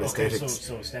purely for aesthetics.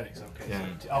 So aesthetics, okay. Yeah,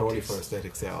 Optics. purely for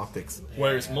aesthetics, yeah, optics.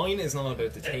 Whereas mine is not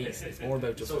about the taste, it's more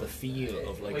about just the feel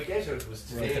of like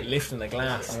lifting a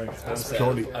glass. It's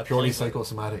purely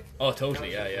psychosomatic. Oh,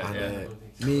 totally, yeah. And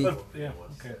me, Well, yeah,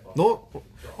 okay. no,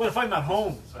 Well, if I'm not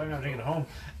drinking at home,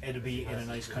 it'll be in a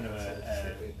nice kind of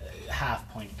a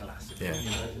half pint glass. Yeah.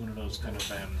 You know, one of those kind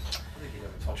of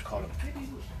what you call them?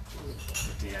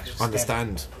 With the actual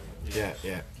understand.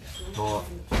 Yeah. No,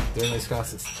 they're nice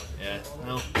glasses. Yeah,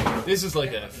 no. This is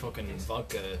like a fucking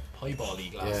vodka highball-y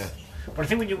glass. Yeah. But I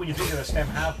think when you drink a stem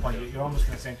half pint, you're almost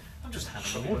going to say, I'm just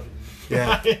having one.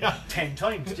 Yeah. 10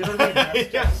 times. Do you know what I mean?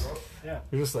 Yeah.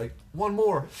 You're just like, one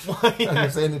more. And you're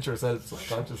saying it yourself,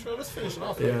 subconscious. Sure, let's finish it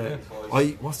off. Yeah.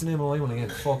 What's the name of my one again?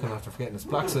 Fucking after forgetting.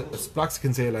 It's Black's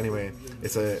Kinsale anyway.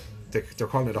 They're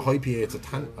calling it a high PA. It's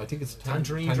I think it's a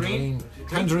Tangerine Dream.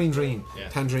 Tangerine Dream. Yeah.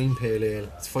 Tangerine Pale Ale.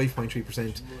 It's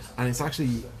 5.3%, and it's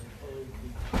actually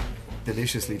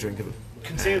deliciously drinkable.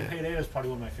 Concealed Pale Ale is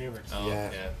probably one of my favourites. Oh,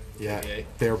 Yeah. Yeah.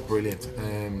 They're brilliant.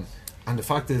 And the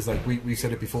fact is, like we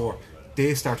said it before,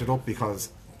 they started up because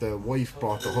the wife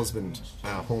bought the husband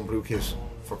a home brew kit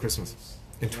for Christmas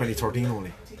in 2013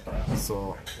 only.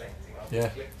 So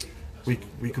yeah, we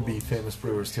could be famous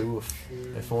brewers too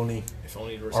if only the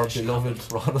our recession beloved happened.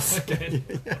 brought us.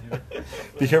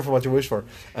 Be careful what you wish for.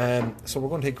 So we're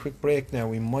going to take a quick break now.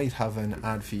 We might have an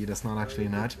ad feed. It's not actually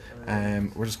an ad.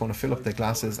 We're just going to fill up the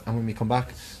glasses, and when we come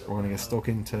back, we're going to get stuck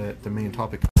into the main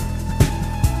topic.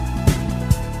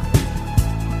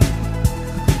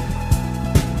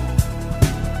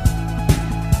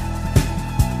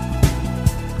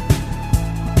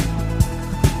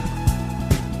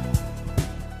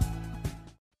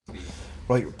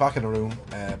 Right, back in the room,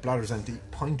 bladders empty,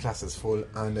 pint glasses full,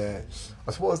 and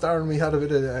I suppose, Darren, we had a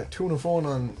bit of to and fro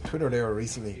on Twitter there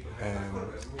recently,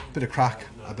 bit of crack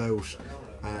about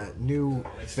new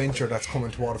venture that's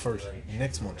coming to Waterford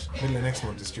next month. Middle of next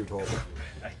month is due to open.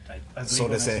 I So they believe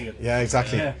when I see say. it. Yeah,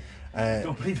 exactly. Yeah.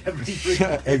 Don't believe everything.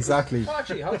 Yeah, exactly.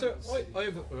 Actually,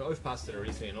 I've passed it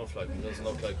recently enough. Like, it doesn't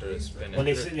look like there's been. Well,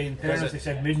 in fairness, they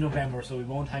said mid-November, so we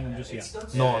won't hang them just yet.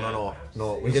 No.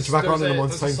 We'll get you back on in a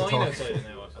month's time to sign talk. outside it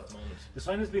now at the moment. The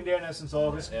sign has been there now since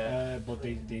August, Yeah. but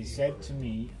they said to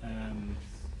me,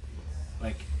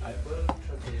 like,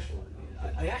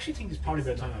 I actually think it's probably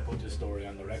about time I put this story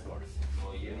on the record.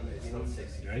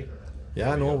 Right?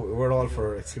 Yeah, no, we're all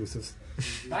for exclusives.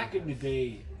 Back in the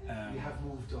day,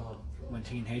 when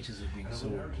teenagers was being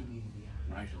sold,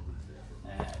 right?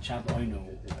 A chap I know,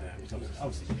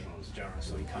 obviously he was a journalist,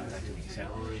 so he contacted me. He said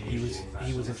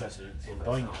he was interested in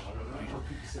buying it, right?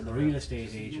 And the real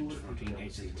estate agent for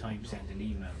teenagers at the time sent an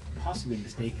email, possibly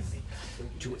mistakenly,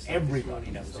 to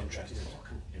everybody that was interested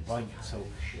in buying it. So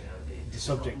the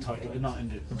subject title, not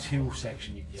in the to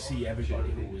section, you could see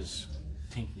everybody who was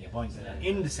thinking of buying it. And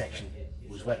in the section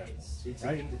was Wetherspoons,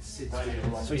 right?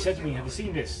 So he said to me, "Have you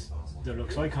seen this?"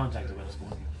 So I contacted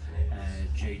Wetherspoons,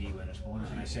 JD Wetherspoons,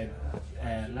 and I said,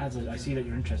 "Lads, I see that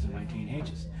you're interested in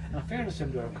 19Hs." And in fairness to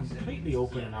them, they were completely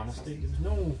open and honest. There was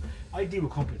no. I deal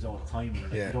with companies all the time.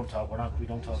 Like, Yeah. we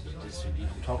don't talk to this. You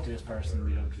don't talk to this person.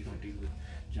 We don't deal with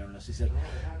journalists. He said,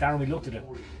 "Darren, we looked at it.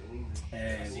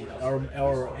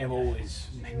 Our MO is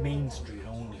Main Street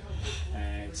only.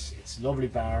 It's a lovely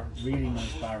bar, really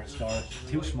nice bar. It's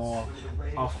too small,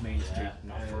 off Main Street,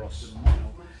 not for us, you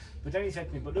know." But then he said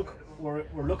to me, "But look, we're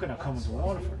looking at coming to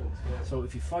Waterford. So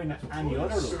if you find any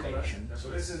other location,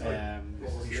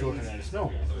 be sure to let us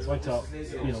know." So I thought,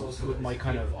 you know, with my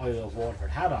kind of Isle of Waterford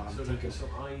hat on, I'm thinking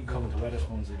coming to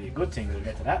Wetherspoons would be a good thing. We'll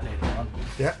get to that later on.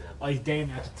 Yeah. I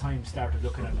then at the time started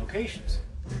looking at locations.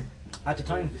 At the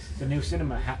time, the new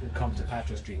cinema hadn't come to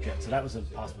Patrick Street yet, so that was a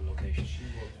possible location.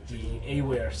 The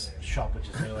Aware shop, which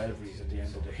is now Elvery's at the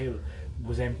end of the hill,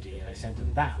 was empty, and I sent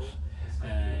them that.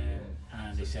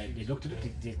 And they said they looked at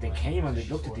it. They came and they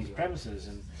looked at these premises,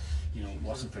 and it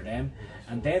wasn't for them.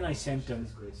 And then I sent them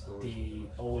the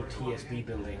old TSB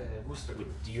building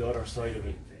with the other side of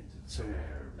it. So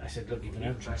I said, look, you've an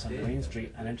entrance on the main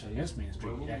street and entering this main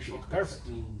street. Actually, it's perfect.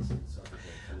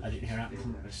 I didn't hear that for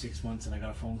about 6 months, and I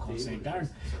got a phone call saying, Darren,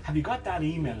 have you got that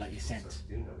email that you sent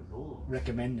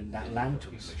recommending that land to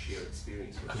us?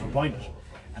 Because we're buying it,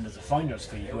 and there's a finder's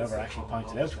fee, whoever actually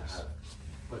pointed out to us.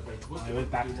 I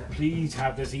went back to, please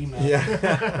have this email. Yeah.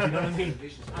 Do you know what I mean?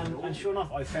 And sure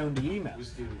enough, I found the email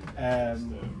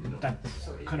that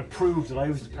kind of proved that I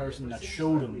was the person that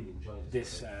showed them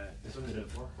this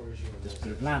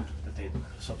bit of land that they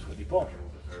subsequently bought.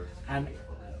 And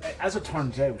as it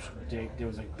turns out, there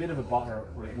was a bit of a bother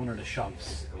with one of the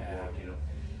shops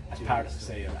as part of the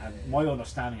sale. And my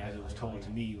understanding, as it was told to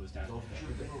me, was that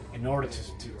in order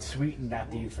to sweeten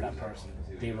that deal for that person,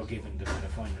 they were given the kind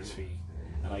of finder's fee,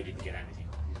 and I didn't get anything.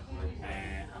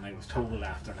 And I was told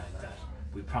after that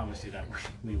we promised you that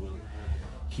we will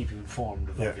keep you informed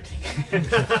of everything.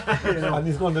 And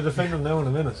he's going to defend him now in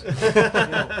a minute.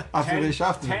 After they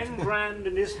shafted him. 10 grand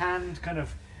in this hand, kind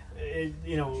of,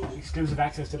 exclusive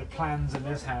access to the plans in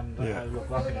this hand. Look,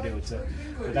 what can I do?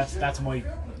 But that's my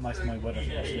weather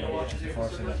thing, which is the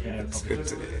first thing that's been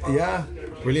out. Yeah,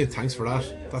 brilliant. Thanks for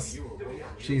that. That's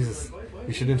Jesus.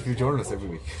 We should interview journalists every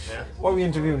week. Yeah. Why are we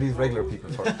interviewing these regular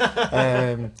people for?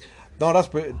 No,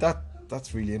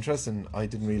 that's really interesting. I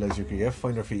didn't realise you could get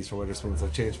finder fees for Wetherspoons.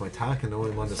 I've changed my tack and now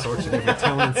I'm on the search in every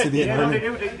town and city in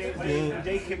Ireland.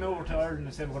 They came over to Ireland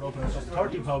and said we're going to open up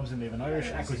 30 pubs, and they have an Irish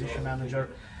acquisition manager,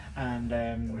 and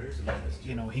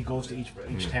he goes to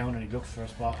each town and he looks for a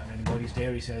spot, and then when he's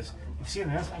there he says, if you see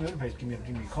anything else on the other place, give me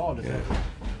a call.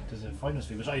 There's a finder's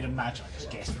fee, which I'd imagine, I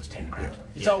just guess it was 10 grand.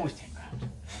 It's always 10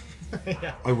 grand.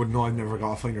 Yeah. I wouldn't know. I've never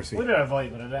got a finder's fee. Whether have I,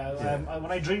 but when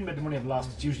I dream about the money I've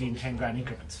lost, it's usually in 10 grand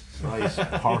increments. Right,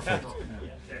 perfect.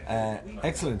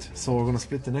 Excellent. So we're going to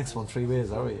split the next one 3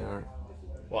 ways, are we? Or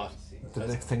what? The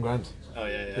next 10 grand. Oh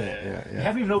yeah. We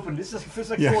haven't even opened this. It feels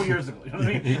like 4 years ago. You know what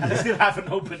I mean? And they still haven't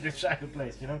opened this second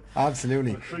place.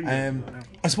 Absolutely.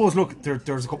 I suppose. Look,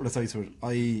 there's a couple of sides to it.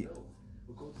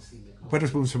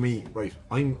 Wetherspoons for me, right?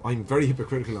 I'm very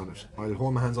hypocritical on it. I'll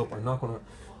hold my hands up. I'm not going to.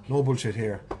 No bullshit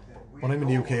here. When I'm in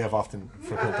the UK, I've often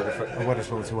frequented a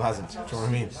Wetherspoons who hasn't. Do you know what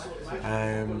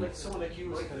I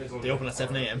mean? They open at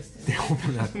 7 a.m. They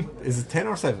open at, is it 10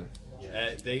 or 7?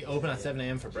 They open at 7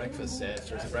 a.m. for breakfast.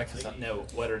 There's a breakfast now.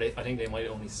 I think they might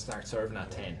only start serving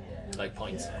at 10, like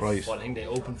pints. Right. But I think they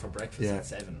open for breakfast at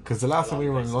 7. Because the last time we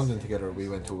were in London together, we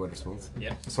went to Wetherspoons.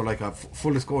 Yeah. So, like,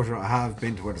 full disclosure, I have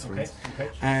been to Wetherspoons. Okay.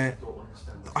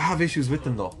 I have issues with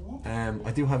them though.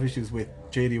 I do have issues with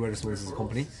JD Wetherspoons as a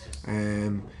company.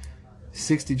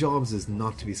 60 jobs is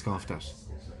not to be scoffed at.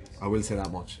 I will say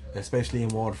that much, especially in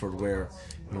Waterford, where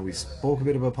we spoke a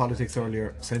bit about politics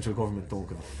earlier. Central government don't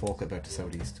give a fuck about the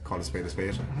southeast. Call a spade a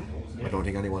spade. I don't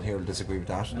think anyone here will disagree with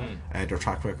that. Their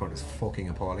track record is fucking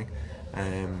appalling.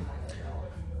 I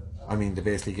mean, they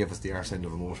basically give us the arse end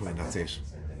of a motorway and that's it.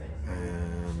 Do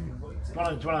you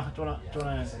want to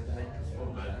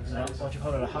what you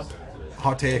call it, a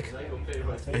hot take?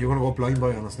 Are you going to go blind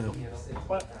buy on us now?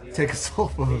 What? Take a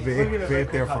soap of a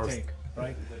vape there first. Take,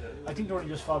 right? I think they're only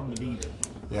just following the lead.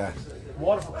 Yeah.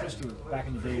 Waterford Crystal, back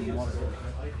in the day in Waterford,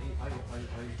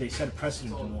 they set a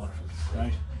precedent in Waterford,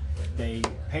 right? They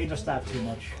paid their staff too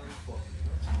much,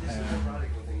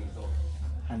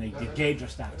 and they gave their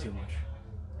staff too much.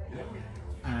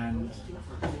 And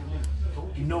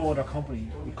no other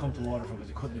company would come to Waterford because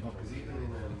they couldn't live up to it.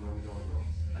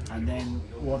 And then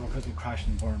Waterford Crystal crashed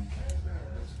and burned,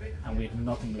 and we had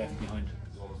nothing left behind.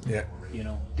 Yeah.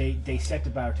 They set the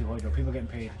bar too high. There were people getting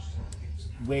paid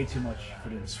way too much for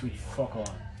them sweet fuck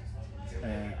all.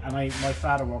 And my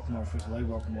father worked in Waterford Crystal, I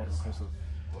worked in Waterford Crystal.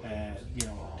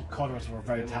 The cutters were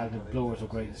very talented, blowers were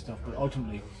great and stuff, but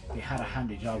ultimately they had a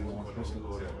handy job with Waterford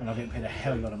Crystal, and they're getting paid a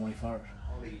hell of a lot of money for it.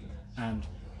 And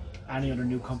any other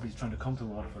new companies trying to come to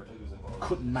Waterford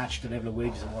couldn't match the level of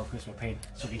wages that Waterford Crystal were paid,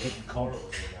 so they didn't come.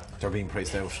 They're being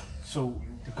priced out. So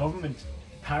the government,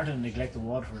 part of the neglect of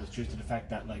Waterford is due to the fact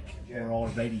that we're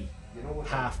already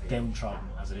half downtrodden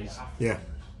as it is. Yeah.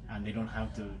 And they don't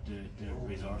have the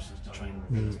resources to try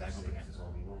and build us back up again.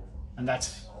 And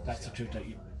that's the truth that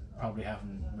you probably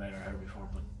haven't read or heard before.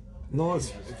 But no, I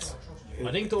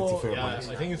think though, I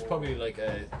think it's probably like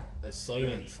a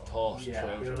silent thought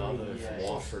throughout a lot of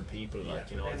Waterford people.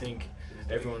 I think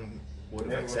everyone would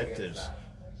have accepted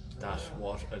that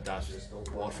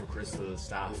Waterford Crystal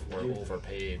staff were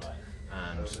overpaid,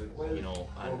 and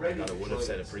that it would have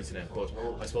set a precedent. But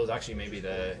I suppose actually maybe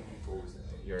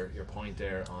your point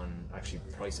there on actually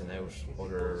pricing out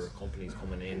other companies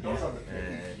coming in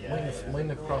might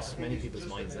have crossed many people's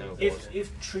minds now.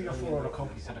 If 3 or 4 other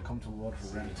companies had come to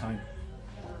Waterford around the time,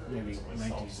 maybe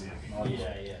 90s and all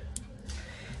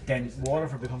then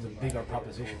Waterford becomes a bigger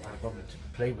proposition for the government to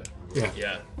play with.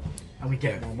 Yeah. And we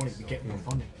get more money, we get more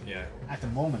funding. Yeah. At the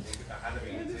moment,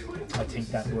 I think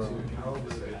that we're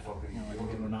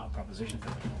not a proposition for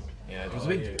them. Yeah, there's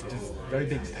very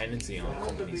big dependency on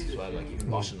companies as well, like even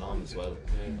Bosch and Lomb as well.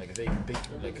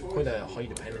 Like quite a high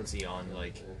dependency on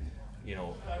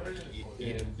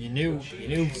you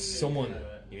knew someone.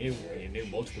 You knew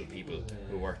multiple people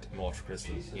who worked in Waterford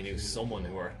Crystal. You knew someone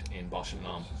who worked in Bosch and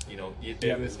Lomb.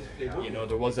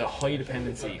 There was a high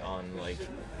dependency on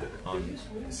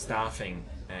staffing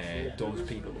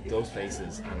those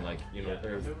places, and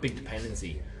there was a big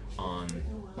dependency on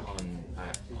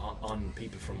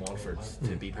people from Waterford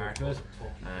to be part of it.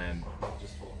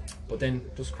 But then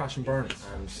just crash and burn,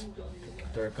 and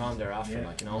they're gone thereafter.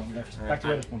 Back to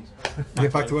Wetherspoons.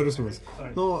 Back to Wetherspoons.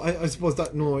 No, I suppose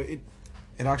that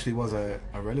it actually was a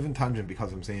relevant tangent,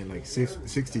 because I'm saying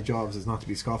 60 jobs is not to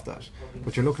be scoffed at,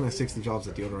 but you're looking at 60 jobs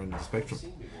at the other end of the spectrum,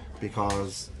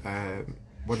 because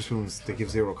Wetherspoons, they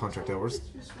give 0 contract hours,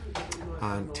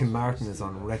 and Tim Martin is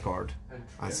on record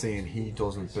as saying he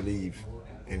doesn't believe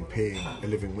in paying a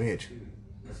living wage.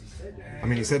 I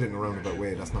mean, he said it in a roundabout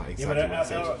way, that's not exactly what he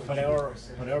said.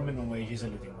 But our minimum wage is a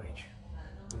living wage.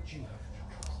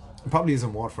 It probably is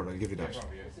in Waterford, I'll give you that.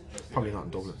 Probably not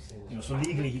in Dublin. So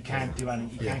legally he can't do any.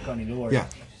 He can't go any lower. Yeah.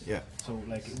 So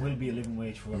it will be a living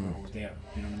wage for whoever was there.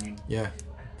 You know what I mean? Yeah,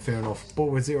 fair enough. But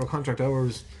with 0 contract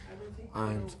hours,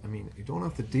 and I mean, you don't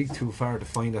have to dig too far to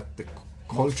find that the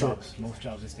culture. Most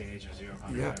jobs this day age are 0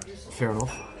 contract hours.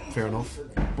 Fair enough.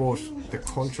 But the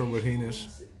culture within it,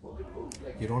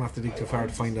 you don't have to dig too far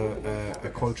to find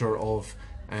a culture of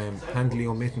handily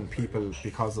omitting people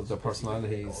because of their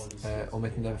personalities,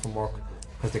 omitting them from work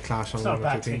because they clash on one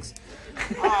or two things.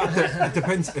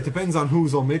 It depends on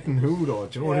who's omitting who, though.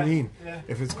 Do you know what I mean? Yeah.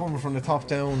 If it's coming from the top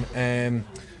down, and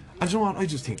you know what? I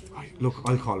just think, look,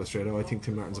 I'll call it straight out. I think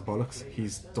Tim Martin's a bollocks.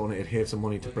 He's donated heaps of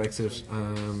money to Brexit,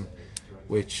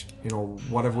 which,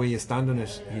 whatever way you stand on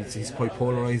it, he's quite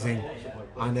polarising.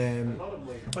 And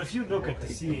but if you look at the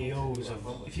CEOs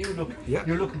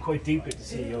you're looking quite deep at the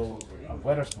CEO of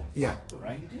Wetherspoons. Yeah.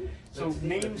 Right. So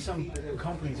name some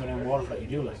companies around Waterford that you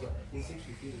do like.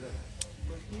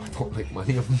 I don't like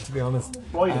many of them, to be honest.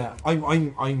 Why?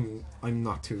 I'm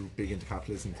not too big into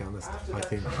capitalism, to be honest. I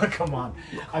think. Come on.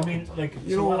 I mean, I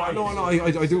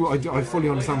fully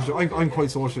understand. I'm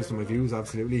quite socialist in my views,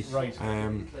 absolutely. Right.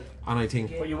 And I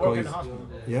think. But you work in the hospital.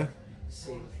 Yeah.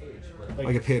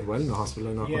 I get paid well in the hospital.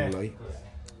 I'm not going to lie.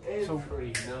 So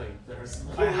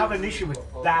I have an issue with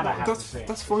that. I have to say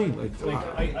that's fine.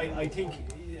 I think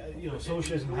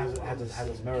socialism has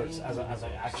its merits, as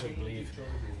I actually believe.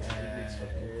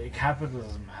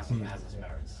 Capitalism has its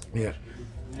merits. Yeah.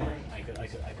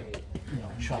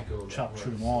 I could chop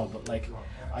through them all, but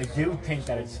I do think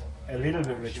that it's a little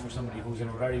bit rich for somebody who's in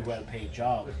a very well paid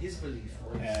job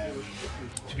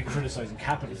to be criticising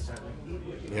capitalism.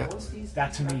 Yeah.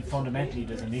 That to me fundamentally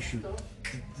there's an issue.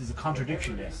 There's a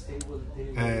contradiction there.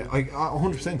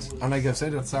 100%. And like I've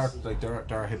said at the start, there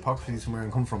are hypocrisies from where I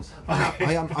come from. I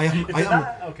am.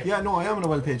 Okay. Yeah, no, I am in a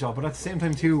well paid job, but at the same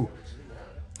time too,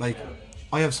 I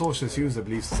have socialist views. I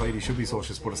believe society should be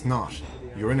socialist, but it's not.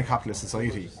 You're in a capitalist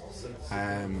society.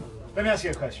 Let me ask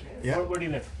you a question. Yeah. Where do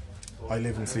you live? I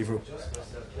live in Sleaford.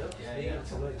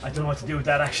 I don't know what to do with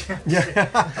that actually. Yeah.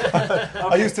 Okay.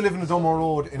 I used to live in the Dunmore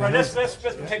Road. Let's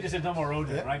pretend this is Dunmore Road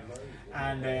then, right?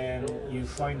 And you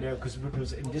find out, because it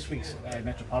was in this week's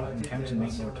Metropolitan Council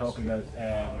meeting, they were talking about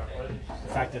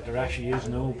the fact that there actually is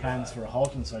no plans for a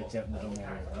halting sites out in the Dunmore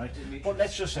Road, right? But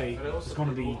let's just say there's going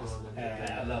to be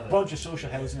a bunch of social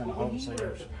housing on the halting site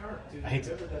out. I hate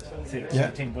to say the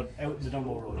thing, but out in the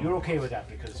Dunmore Road. You're okay with that,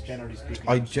 because generally speaking,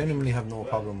 I genuinely have no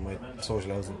problem with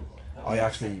social housing. I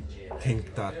actually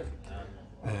think that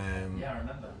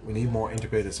we need more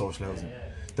integrated social housing.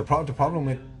 The problem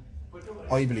with,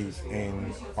 I believe,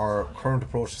 in our current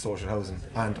approach to social housing,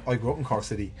 and I grew up in Cork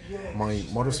City. My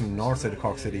mother's from the north side of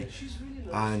Cork City,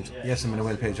 and yes, I'm in a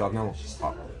well-paid job now.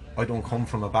 I don't come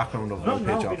from a background of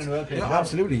well-paid jobs.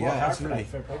 Absolutely.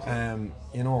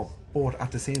 But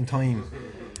at the same time,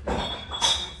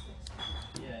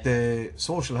 the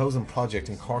social housing project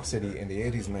in Cork City in the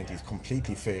 80s and 90s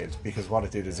completely failed, because what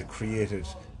it did is it created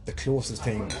the closest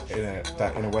thing in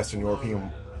a Western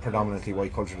European predominantly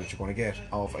white culture that you're going to get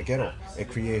of a ghetto. It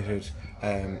created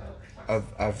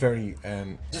a very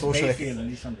social. Mayfield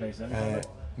in some places.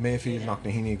 Mayfield,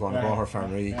 Knocknaheeny, Guanabaher,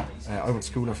 Farnree. I went to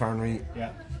school in Farnree.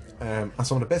 Yeah. And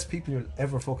some of the best people you'll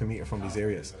ever fucking meet are from these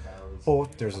areas.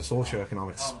 But there's a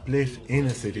socio-economic split in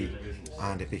a city,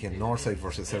 and it became north side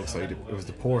versus south side. It was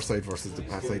the poor side versus the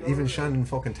bad side. Even Shannon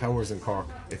fucking Towers in Cork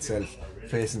itself,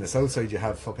 facing the south side you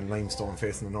have fucking limestone,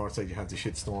 facing the north side you have the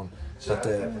shit stone.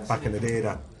 That back in the day,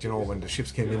 that, you know, when the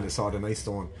ships came in, they saw the nice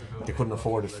stone, they couldn't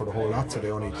afford it for the whole lot, so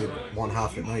they only did one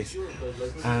half at night.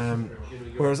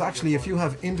 Whereas actually, if you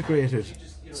have integrated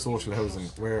social housing,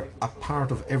 where a part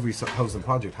of every housing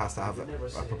project has to have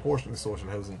a proportion of social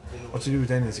housing, what you do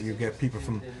then is you get people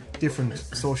from different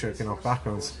socio-economic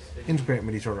backgrounds integrating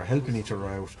with each other, helping each other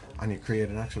out, and you create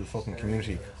an actual fucking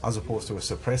community, as opposed to a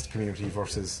suppressed community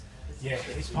versus... Yeah,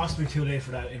 it's possibly too late for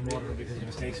that in Waterford because the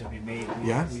mistakes have been made.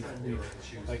 We've,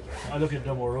 like, I look at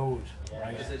Dunmore Road,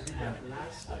 right? And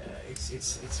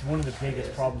it's one of the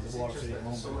biggest problems in Waterford City at the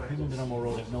moment. People in Dunmore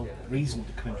Road have no reason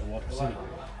to come into Waterford City.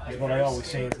 Like what I always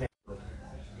say is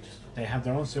they have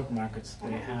their own supermarkets,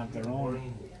 they have their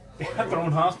own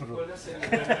hospital,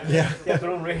 they have their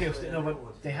own radio station,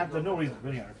 but there's no reason to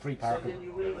be here. Free parking,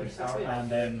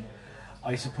 and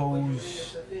I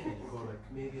suppose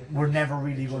we're never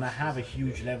really going to have a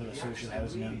huge level of social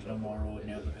housing in Dunmore Road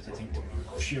now, because I think the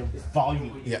sheer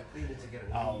volume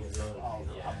of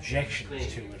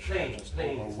objections to it are just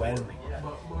overwhelming.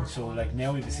 So like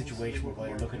now we have a situation where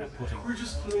we're looking at putting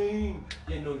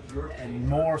and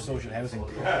more social housing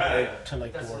to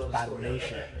like towards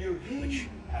Ballynation, which,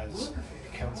 as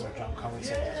Councillor John Collins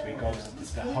said last week,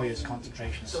 is the highest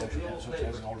concentration of social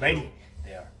housing already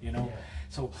there, you know.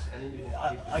 So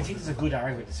I think there's a good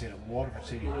argument to say that Waterford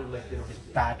City is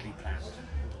badly planned.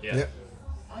 Yeah.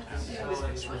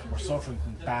 We're suffering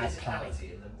from bad planning,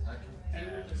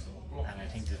 and I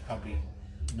think there's probably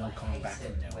no coming back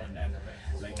from now. And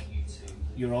like,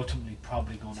 you're ultimately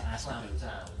probably going to ask about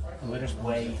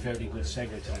Wetherspoons, a fairly good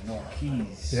segue to the North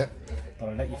Keys. Yeah. But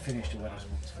I'll let you finish the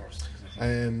Wetherspoons first.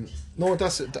 No,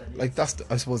 that's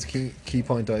I suppose the key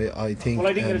point. I think. Well,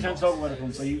 I didn't get a chance to talk about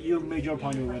Wetherspoons, so you made your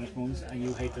point about Wetherspoons and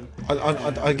you hate them.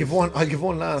 I'll give one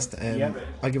last.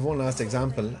 I'll give one last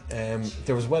example.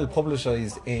 There was well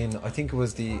publicised in, I think it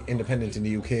was the Independent in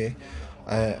the UK,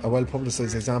 a well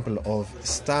publicised example of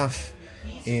staff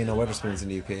in a Wetherspoons in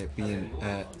the UK being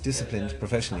disciplined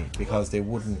professionally because they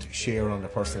wouldn't share on their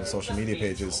personal social media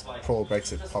pages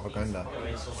pro-Brexit propaganda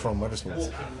from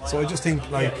Wetherspoons. So I just think,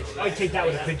 like... I take that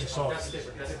with a pinch of salt,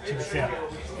 to be fair.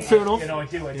 Fair enough. You know, I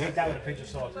do. I take that with a pinch of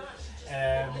salt.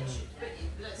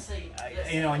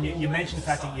 You know, and you mentioned the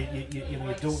fact that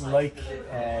you don't like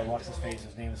what's his face?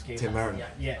 His name escapes. Tim Martin.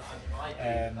 Yeah.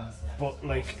 But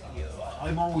like,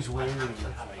 I'm always wary of,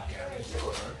 like,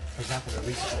 for example, a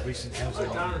recent council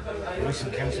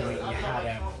meeting you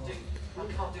had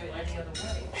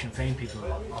Sinn Féin people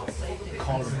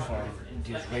calling for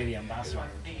the Israeli ambassador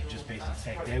just basically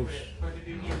fecked out.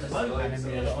 And then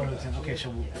we had others saying, okay,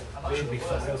 so should we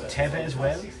fuck out Teva as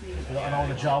well? And all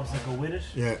the jobs that go with it?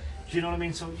 Yeah. Do you know what I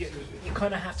mean? So you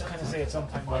kind of have to kind of say at some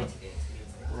time, well,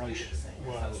 right,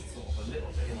 well, you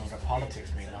know, the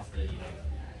politics may not be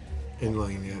in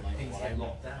line, yeah.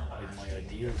 What my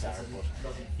ideals are,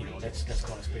 but you know, let's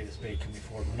call a spade. Can we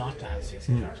afford not to have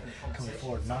 60 cars? Can we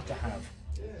afford not to have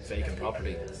vacant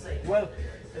property? Well,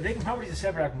 vacant property is a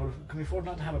separate argument, but can we afford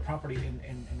not to have a property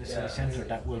in the city centre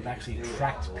that will actually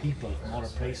attract people from other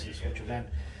places, which will then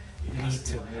lead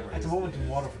to... At the moment in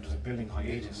Waterford there's a building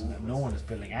hiatus and no one is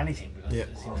building anything because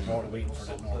it seems they're all waiting for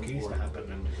the North Keys to happen,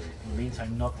 and in the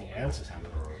meantime nothing else is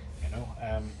happening, you know.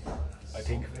 I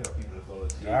think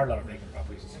there are a lot of vacant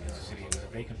properties in the city. There's a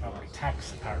vacant property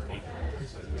tax apparently,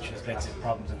 which has led to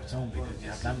problems of its own because you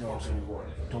have landlords who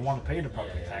don't want to pay the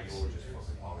property tax,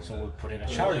 so we'll put in a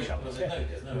charity shop instead.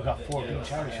 We've got 14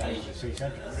 charity shops in the city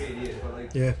centre.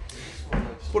 Yeah.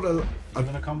 But are you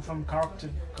going to come from Cork to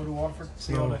go to Waterford to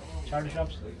see all the charity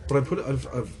shops? But I've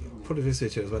put it this way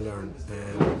to you as well, Lauren.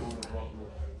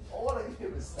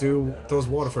 Does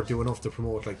Waterford do enough to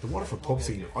promote, like, the Waterford pub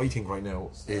scene? I think right now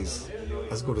is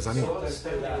as good as anyone.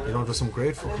 You know, there's some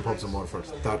great fucking pubs in Waterford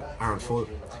that aren't full.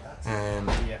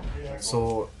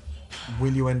 So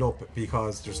will you end up,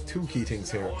 because there's two key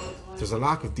things here. There's a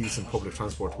lack of decent public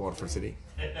transport to Waterford City.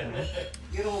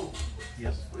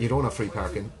 You don't have free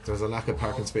parking. There's a lack of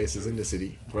parking spaces in the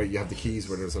city, right? You have the quays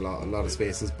where there's a lot of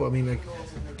spaces, but I mean, like,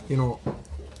 you know,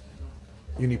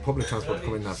 you need public transport to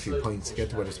come in that few points to get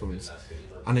to Wetherspoons,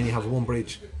 and then you have one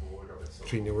bridge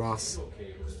between New Ross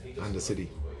and the city.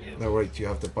 Now, right, you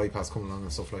have the bypass coming along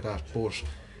and stuff like that, but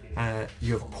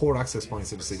You have poor access points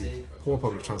to the city, poor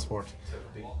public transport,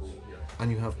 and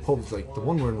you have pubs like the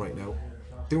one we're in right now,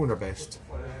 doing their best,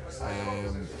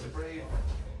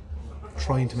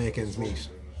 trying to make ends meet.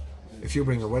 If you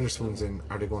bring a Wetherspoons in,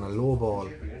 are they going to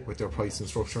lowball with their pricing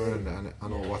structure and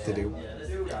know what they do?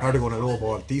 Are they going to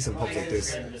lowball decent pubs like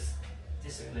this and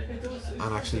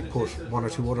actually put one or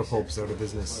two other pubs out of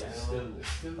business?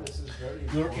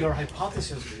 Your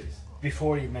hypothesis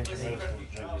before you mentioned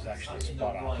Wetherspoons was actually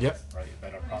spot on. Yep. Right,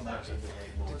 better problems.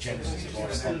 The genesis of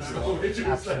all pubs is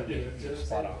absolutely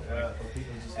spot on.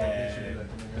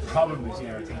 The problem is,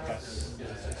 I think that's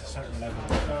a certain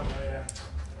level of,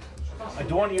 I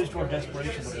don't want to use the word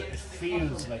desperation, but it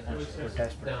feels like we're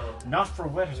desperate. Not for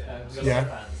Wetherspoons.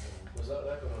 Yeah.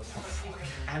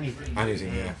 Anything.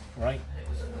 Anything, yeah. Right?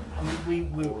 I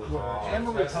mean, we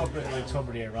remember we talked about like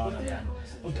somebody around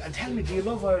and tell me, do you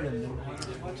love Ireland?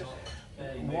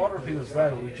 Water people as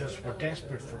well, we're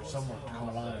desperate for someone to come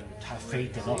along and have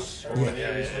faith in us.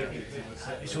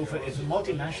 So if a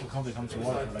multinational company comes to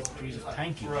water, like, Jesus,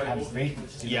 thank you for having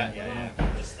faith in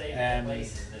us. And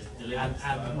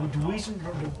the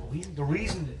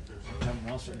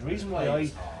reason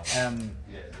why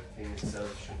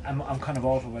I'm kind of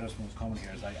all for Wetherspoons coming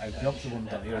here is I grew up to one in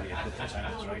Dunleary at Good Times,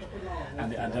 right?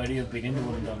 And the idea of being into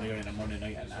one in Dunleary on a Monday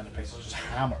night and the place is just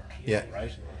hammered,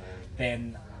 right?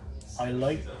 Then I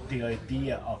like the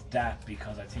idea of that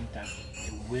because I think that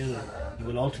you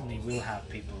will ultimately have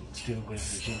people still going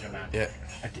to the Ginger Man. Yeah.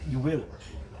 You will,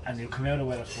 and you'll come out of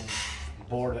Wetherspoons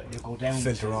board, you go down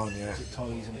filter on, to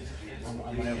toys and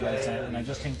whatever else. And I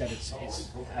just think that it's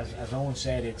as Owen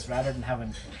said, it's rather than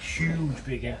having huge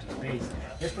big empty space,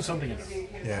 let's put something in it.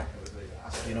 Yeah.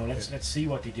 Let's see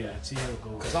what they do. Let's see how it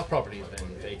goes. Because that property has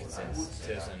been vacant since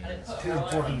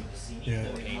 2014. Yeah.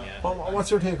 Well, what's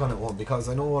your take on it, one? Because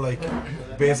I know, like,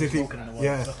 basically,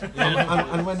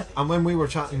 and when we were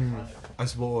chatting, I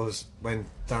suppose when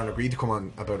Darren agreed to come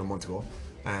on about a month ago,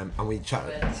 and we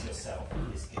chatted.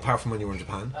 Apart from when you were in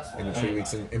Japan, in the 3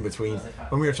 weeks in between,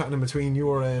 when we were chatting in between, you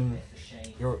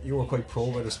were quite pro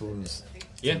Wetherspoons.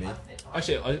 Yeah,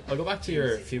 actually, I'll go back to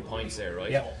your few points there,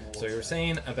 right? Yeah. So you were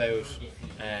saying about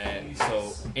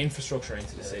so infrastructure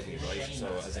into the city, right? So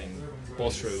as in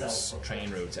bus routes,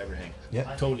 train routes, everything.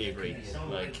 Yeah. Totally agree.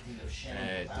 Like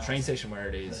the train station where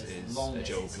it is a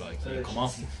joke. Like you come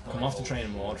off the train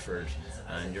in Waterford,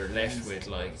 and you're left with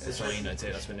like a sign. I'd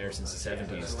say that's been there since the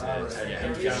 70s to tell you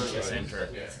how to get into the centre.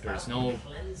 There's no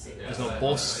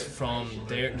bus from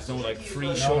there. There's no like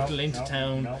free shuttle into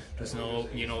town. There's no,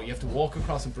 you have to walk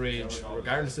across a bridge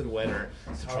regardless of the weather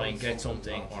to try and get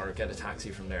something or get a taxi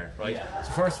from there, right?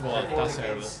 So first of all, that's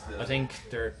terrible. I think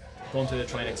they're going to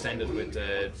try and extend it with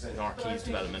the North Quays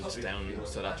development down,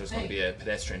 so that there's going to be a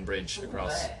pedestrian bridge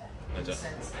across.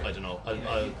 I don't know.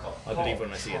 I'll believe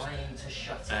when I see it.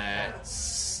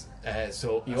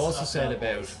 So you also said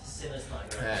about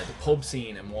the pub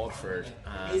scene in Waterford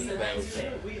and about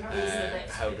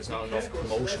how there's not enough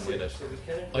promotion with it.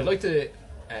 I'd like to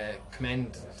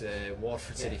commend the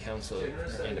Waterford City Council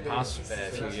in the past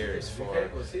few years for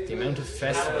the amount of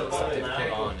festivals that they've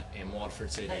put on in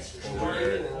Waterford City,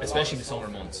 especially the summer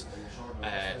months.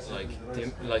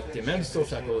 The amount of stuff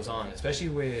that goes on, especially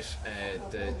with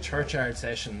the churchyard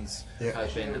sessions,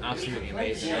 have been absolutely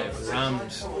amazing. They've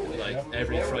rammed like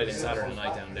every Friday and Saturday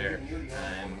night down there.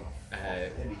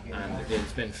 And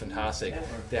it's been fantastic.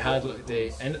 I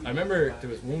remember there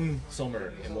was one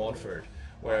summer in Waterford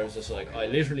where I was just like, I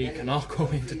literally cannot go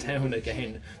into town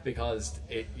again because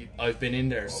I've been in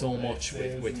there so much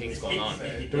with things going on.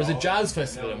 There was a jazz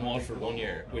festival in Waterford one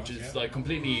year, which is like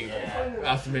completely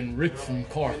after being ripped from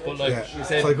Cork. But like you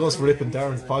said, it's like us ripping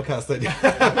Darren's podcast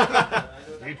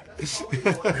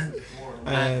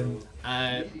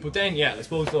but then I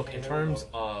suppose, look, in terms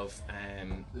of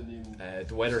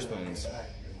the Wetherspoons,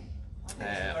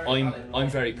 I'm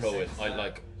very pro it.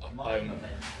 I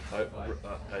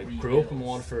grew up in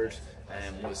Waterford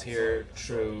and was here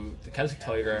through the Celtic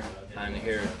Tiger and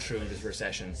here through the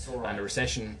recession. And the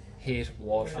recession hit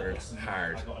Waterford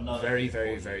hard, very,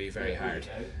 very, very, very hard.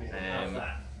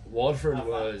 Waterford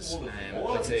was,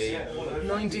 I'd say,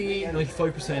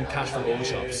 90-95% cash for gold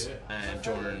shops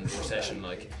during the recession.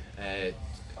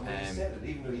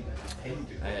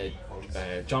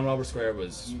 John Roberts Square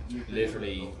was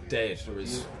literally dead. There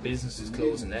was businesses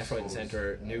closing left, right and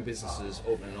centre, new businesses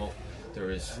opening up. There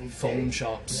was phone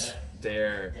shops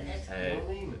there,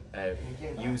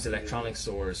 used electronic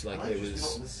stores. There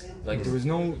was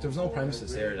no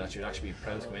premises there that you'd actually be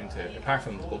proud to go into, apart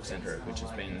from the book centre, which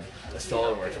has been a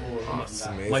stalwart.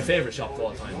 My favourite shop of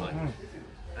all time.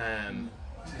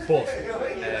 But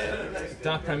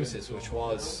that premises, which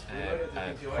was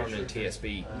a permanent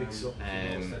TSB,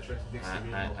 and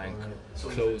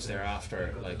closed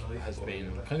thereafter, like, has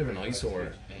been kind of an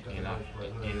eyesore in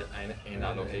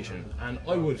that location. And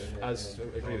I would, as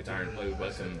I agree with Darren, I would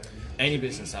welcome any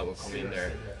business that would come in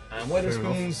there. And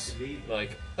Wetherspoons,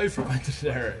 like, I frequented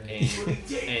there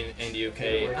in the UK,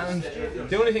 and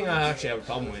the only thing I actually have a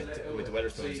problem with the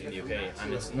Wetherspoons in the UK,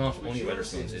 and it's not only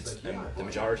Wetherspoons, it's the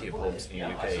majority of pubs in the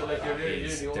UK,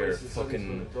 is their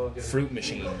fucking fruit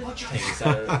machine things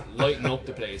that are lighting up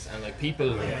the place, and like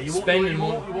people spending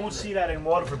money. You won't see that in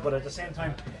Waterford, but at the same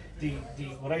time,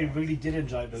 what I really did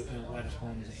enjoy about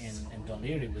Wetherspoons in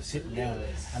Dundee was sitting down,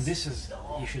 and this is,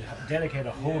 you should dedicate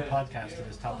a whole podcast to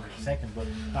this topic in a second, but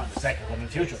not in a second, but in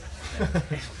the future.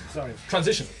 Sorry.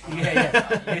 Transition.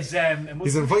 Yeah.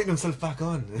 He's inviting himself back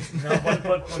on. No,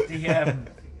 but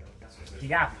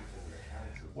the app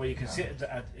where you can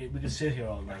we can sit here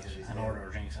all night and order our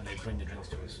drinks, and they bring the drinks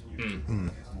to us.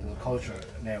 The culture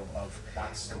now of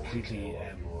completely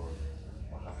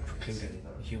precluding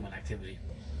human activity.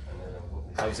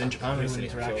 I was in Japan recently.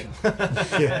 Interaction. So.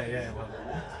 Yeah.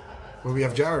 Well, we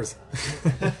have jars.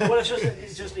 Well,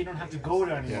 it's just you don't have to go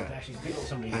there anymore to actually speak to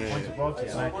somebody who points abroad to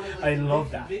you. And I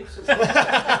love that.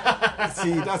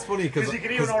 See, that's funny because you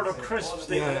can even order crisps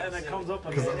and it comes up.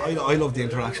 Because I love the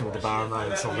interaction with the barman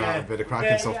and stuff like that, a bit of crack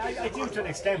and stuff. I do to an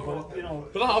extent, but you know.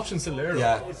 But that option's still there.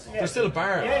 Yeah. There's still a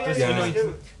bar. Yeah. Do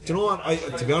you know what?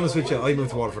 To be honest with you, I moved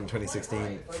to Waterford in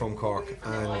 2016 from Cork,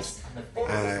 and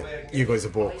you guys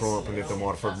have both grown up and lived in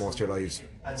Waterford most of your lives.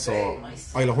 So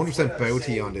I'll 100% bow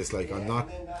to you on this. Like, I'm not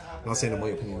saying that my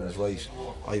opinion is right.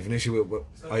 I have an issue with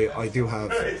I do have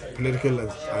political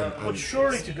and But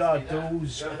surely to God,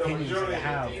 those opinions that you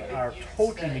have are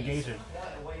totally negated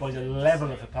by the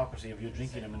level of hypocrisy of you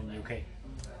drinking them in the UK.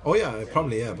 Oh yeah,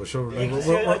 probably yeah, but sure,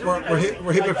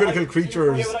 we're hypocritical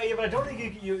creatures. Yeah, but I don't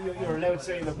think you're allowed to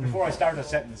say that before I start a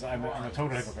sentence I'm a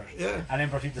total hypocrite. Yeah. And then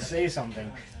proceed to say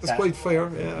something. That's quite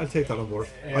fair. Yeah, I'll take that on board.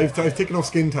 Yeah. I've taken enough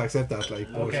skin to accept that.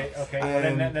 Like, but, okay. Well,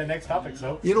 then the next topic,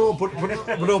 so. You know, but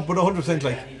 100%,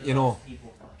 like, you know.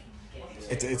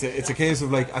 It's a case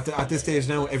of like at this stage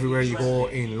now, everywhere you go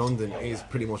in London is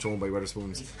pretty much owned by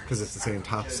Wetherspoons because it's the same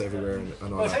taps everywhere and all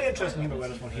Well, I'll that. tell you an interesting thing about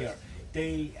Wetherspoon here.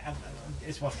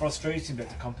 It's what frustrates me about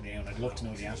the company, and I'd love to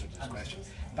know the answer to this question.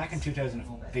 Back in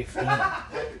 2015,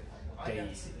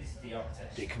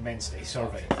 they commenced a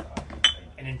survey,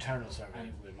 an internal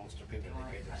survey with most of the people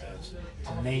they paid themselves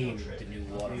to name the new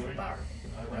Waterford bar,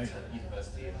 right?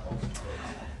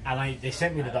 And they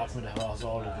sent me the document that has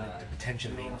all of the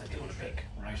potential names that they want to pick,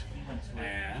 right?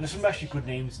 And there's some actually good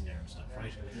names in there and stuff,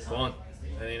 right? Go on.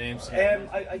 Any names?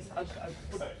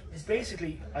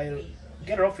 Basically, I'll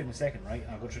get her up in a second, right?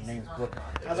 I'll go through the names. But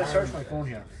as I search my phone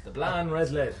here, The Bland Red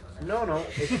Lead. no.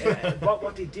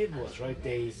 What they did was, right?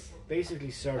 They basically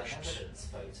searched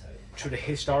through the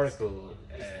historical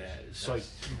site.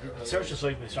 Searched the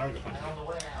site from historical point of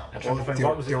view. And trying to find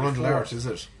what was it You're on the before. large, is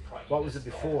it? What was it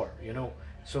before? You know.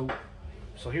 So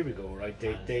here we go, right?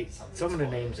 They some of the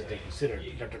names that they considered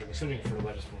that they're considering for the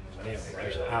Wetherspoons anyway,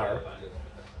 right, are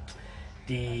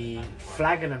the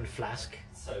Flagon and Flask.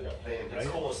 Right?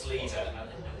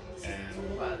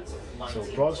 So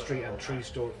Broad Street and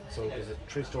three-story. So there's a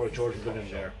three-story Georgian building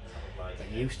there.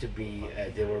 That used to be.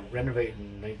 They were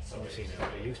renovating. They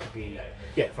used to be.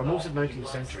 Yeah, for most of the 19th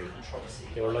century,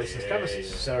 they were licensed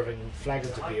premises serving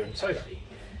flagons of beer and cider.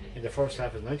 In the first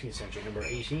half of the 19th century, number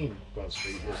 18 Broad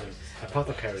Street was an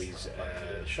apothecary's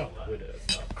shop with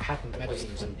patent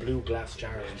medicines in blue glass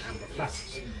jars and amber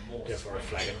flasks, therefore a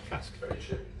flagon and flask.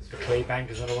 The Trade Bank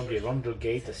is another one, the Arundel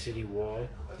Gate, the City Wall,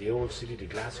 the Old City, the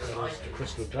Glass Cutters, the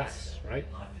Crystal Glass, right?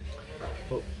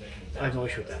 But I have no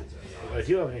issue with that. What I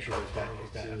do have an issue with is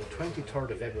that on the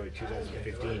 23rd of February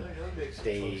 2015,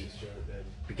 they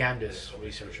began this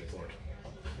research report.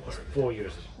 It's 4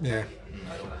 years ago. Yeah.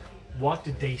 What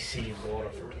did they see in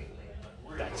Waterford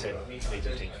that said made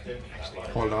them think actually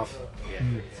Hold off. Yeah.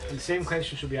 And the same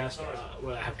question should be asked.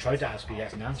 Well, I have tried to ask, but he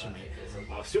hasn't answered me.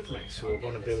 Of Supermax, who are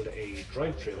going to build a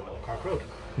drive-through on Cork Road,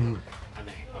 and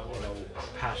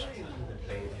Pat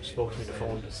spoke to me on the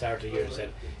phone at the start of the year and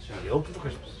said, "They'll be open for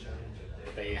Christmas."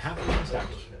 They haven't even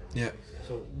started. Yeah.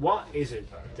 So what is it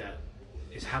that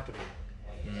is happening?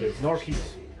 There's North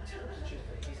Keys.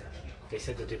 They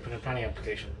said that they put in a planning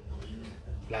application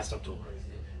last October.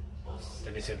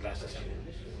 Then they said last December.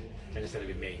 Then they said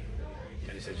it'd be May.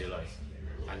 Then they said July.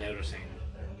 And now they're saying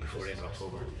before the end of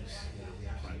October.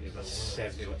 Right, about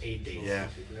 7 to 8 days. Yeah.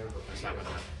 It's not going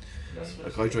to happen.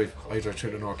 Like I drive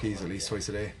through the North Keys at least twice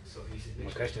a day.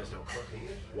 My question is now,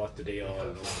 what do they all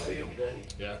know they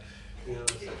don't? Yeah.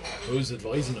 Who's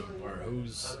advising them, or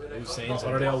who's saying What are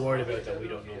something? they all worried about that we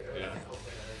don't know? Yeah.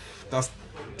 That's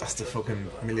the fucking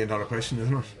 $1 million question,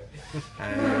 isn't it?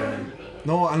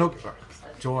 No, and look,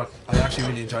 Joe, I actually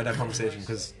really enjoyed that conversation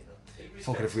because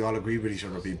fucking if we all agreed with each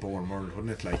other, it'd be boring murdered,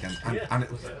 wouldn't it? Like, and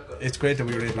it's great that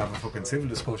we were able to have a fucking civil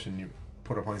discussion. You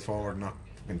put our points forward, and not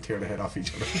fucking tear the head off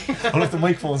each other. Unless the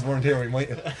microphones weren't here, we might.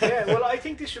 Yeah, well, I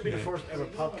think this should be the first ever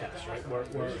podcast, right? Where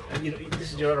you know,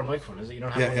 this is your other microphone, is it? You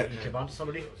don't have one that you can clip onto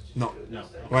somebody? No. No.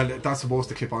 Well, that's supposed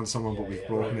to clip on someone, but we've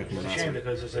broken it. in the It's a last shame week.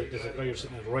 because there's a guy you're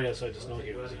sitting right outside the snow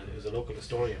here who's a local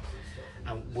historian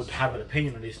and would have an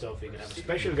opinion on this stuff. You can have a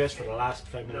special guest for the last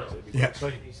 5 minutes. It'd be quite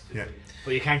exciting. Yeah.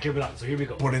 But you can't clip it on, so here we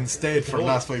go. But instead, for the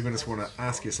last 5 minutes, we're going to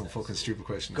ask you some fucking stupid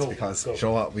questions because, go, you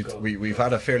know what, we've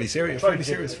had a fairly serious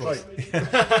podcast.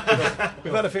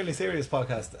 We've had a fairly serious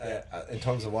podcast in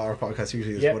terms of what our podcast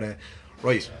usually is. Yep. But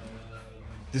right,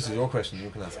 this is your question. You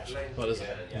can ask it. What is it?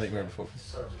 Nightmare Before.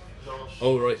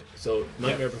 Oh right, so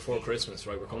Nightmare Before Christmas,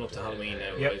 right? We're coming up to Halloween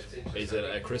now, Yep. right? Is it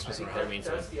a Christmas or Halloween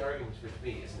film?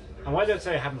 And why did I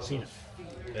say I haven't seen it?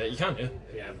 You can, yeah.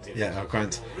 Yeah, I haven't seen it. Yeah,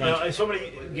 Grant.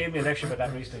 Somebody gave me a lecture about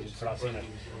that recently for not seeing it.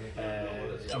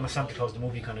 I'm a Santa Claus the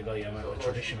movie kind of guy. I'm a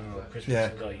traditional Christmas Yeah,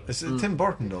 guy. it's Tim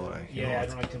Burton though. Like, you know, Yeah, I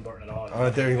don't like Tim Burton at all. Oh,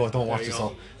 there you go. Don't watch you it. go.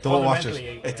 So don't watch it.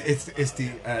 Fundamentally, It's the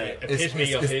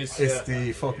epitome of his, It's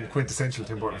the fucking quintessential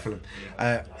Tim Burton film.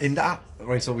 In that,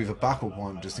 right? So we've a backup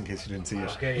one just in case you didn't see it.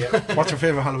 Okay, yeah. What's your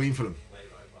favorite Halloween film?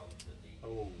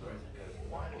 Oh.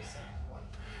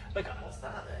 Like,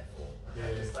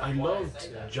 I loved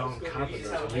John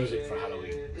Carpenter's music for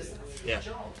Halloween. Yeah.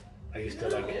 I used to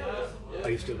when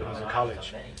I was in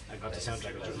college, I got the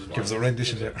soundtrack, which was Give us a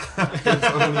rendition there. it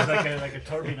was like a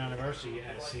 13th anniversary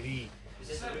CD.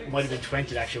 It might have been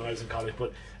 20 actually when I was in college,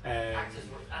 but I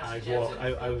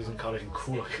was in college in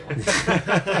Coolock.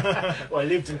 Well, I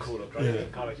lived in Coolock, right,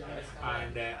 in college,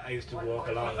 and I used to walk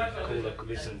along in Coolock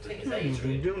listening to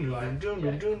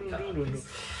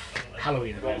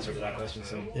Halloween events or that question.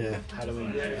 So Yeah.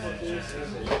 Halloween.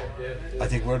 I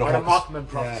think we're the Or the Hocus- Mothman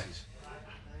prophecies.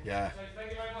 Yeah.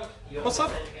 What's that?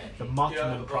 The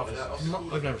Mothman prophecies.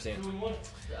 I've never seen it.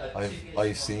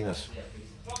 I've seen it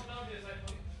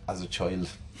as a child.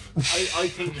 I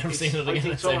think Never seen it I again,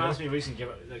 think I'd someone say. asked me recently,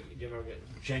 do you ever get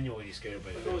genuinely scared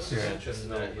by it? Yeah.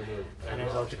 And I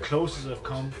was like, the closest I've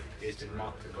come is the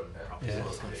Mothman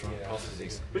prophecies.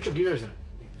 Prophecies. Richard Gere's in it.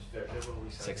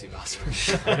 Sexy bastard.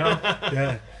 I know.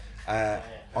 Yeah.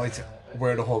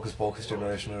 We're the Hocus Pocus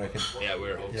generation, I reckon. Yeah,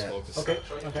 we're Hocus Yeah. Pocus. Okay.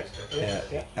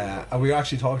 Yeah. And we were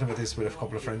actually talking about this with a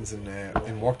couple of friends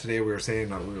in work today. We were saying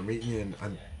that we were meeting you,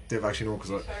 and they've actually known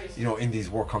because in these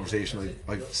work conversations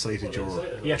I've cited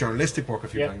your journalistic work a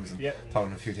few times and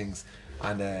talking a few things,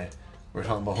 and we were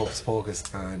talking about Hocus Pocus,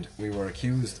 and we were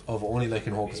accused of only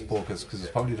liking Hocus Pocus because it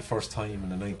was probably the first time in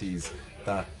the 90s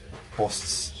that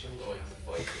busts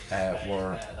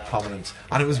were prominent,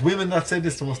 and it was women that said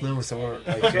this to us now. So we're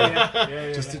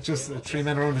like, just three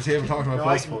men around the table talking about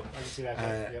busts. I can see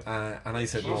that. And I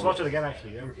said Let's no. watch it again,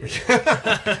 actually.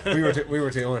 Yeah. we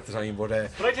were too young at the time, but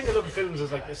But I think I look at films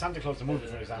as like Santa Claus the movie,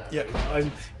 for example. Yeah.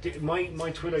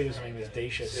 My Twitter username is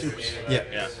Dacia Soups. Yeah.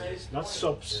 It's not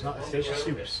Subs, it's Dacia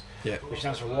Soups. Yeah. Which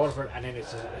stands for Waterford, and then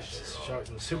it's short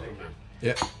in Superman.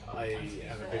 yeah, I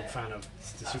am a big fan of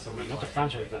the Superman, not the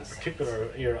franchise, but the particular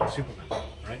era of Superman,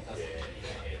 right?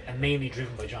 And mainly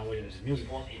driven by John Williams' music,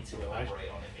 right?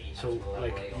 So,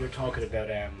 like, you're talking about,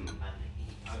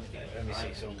 let me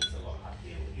see, so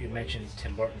you mentioned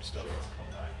Tim Burton stuff,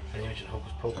 and you mentioned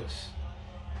Hocus Pocus,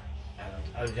 and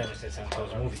Alexander said Santa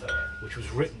Claus movie, which was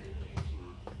written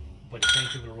by the same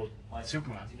people who wrote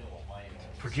Superman,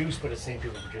 produced by the same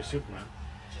people who produced Superman,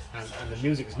 and the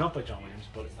music is not by John Williams,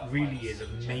 but it really is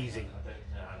amazing.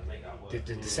 The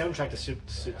soundtrack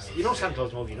to Santa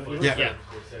Claus movie, you know? Yeah.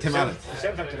 Tim Allen. The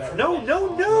soundtrack to that. No!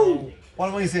 What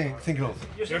am I thinking of?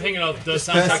 You're thinking of the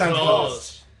Santa Santa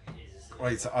Claus.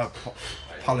 Right, so I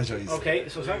apologise. Okay,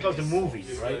 so Santa Claus the movie,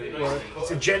 right? Where it's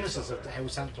the genesis of how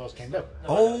Santa Claus came about.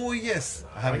 Oh yes,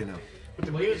 I have you now. But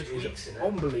the music is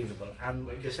unbelievable, and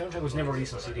the soundtrack was never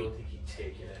released on CD.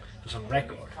 It was on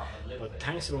record. But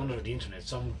thanks to the wonder of the internet,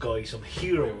 some guy, some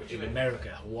hero in America,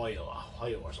 Hawaii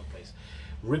or someplace,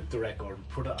 ripped the record and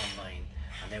put it online,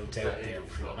 and now it's out there.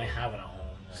 I have it at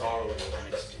home,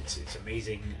 and it's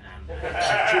amazing. And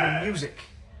through the music,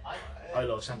 I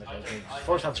love Santa Claus movies. The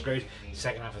first half's great, the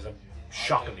second half is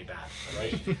shockingly bad,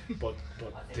 right? but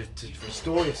the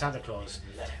story of Santa Claus,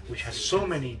 which has so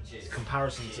many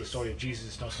comparisons to the story of Jesus,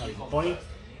 it's not even funny.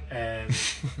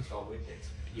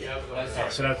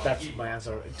 So that's my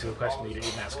answer to a question you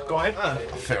didn't ask. Go ahead.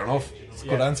 Fair enough. It's a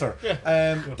good answer.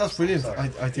 That's brilliant.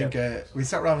 I think we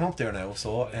start wrapping up there now.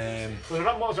 So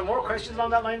was there more questions on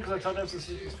that line? Because I thought this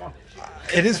was fun.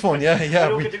 it is fun.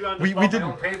 Yeah. We did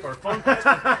on paper. Fun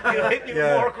questions. You hit me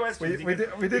with more questions. We did.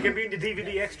 You can be in the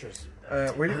DVD extras.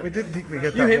 We didn't think we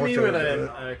get You that hit much me out with of it.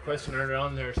 a question earlier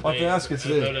on there. What did I ask you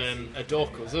today? About a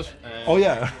duck, was it? Oh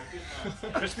yeah.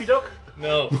 Crispy duck?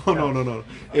 No. No.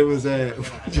 It was so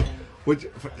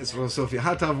if you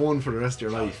had to have one for the rest of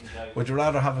your life, would you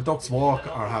rather have a duck's walk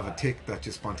or have a tick that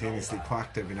just spontaneously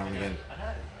quacked every now and again?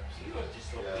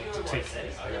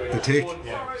 The tick.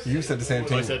 You said the same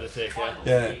thing. I said the tick.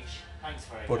 Yeah.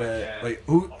 But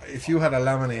if you had a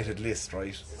laminated list,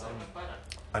 right,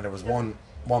 and there was one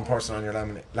person on your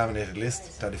laminated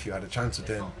list that if you had a chance with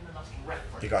them,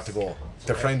 you got to go.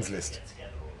 The friends list.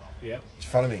 Yeah. Do you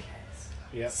follow me?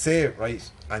 Yeah. Say it right,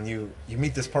 and you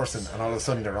meet this person, and all of a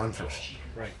sudden they're on for it.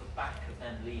 Right.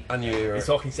 And you're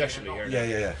talking sexually here.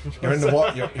 Yeah. You're in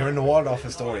the Waldorf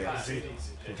Astoria.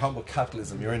 We're talking about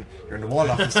capitalism. You're in the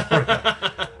Waldorf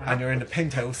Astoria, and you're in the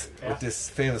penthouse with this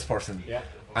famous person. Yeah.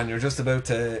 And you're just about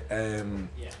to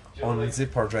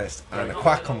unzip her dress, and a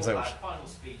quack comes out.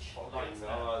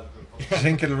 Do you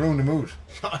think it'll ruin the mood?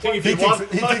 I think if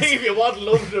you want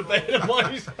love to bed, it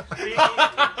might.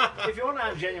 If you want to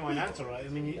have a genuine answer, right? I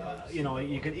mean,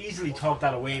 you can easily talk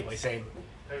that away by saying,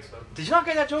 "Did you not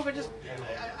get that joke? I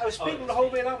was speaking the whole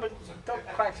way along, but duck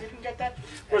quacks. You didn't get that."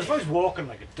 Whereas if I was walking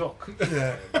like a duck,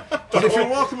 yeah. But if you're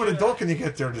walking with a duck and you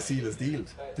get there, the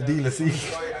deal is sealed.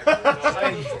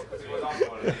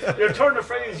 your turn of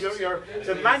phrase,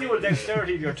 the manual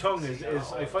dexterity of your tongue is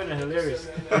I find it hilarious.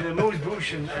 And the moose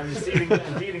bush and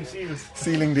dealing seals.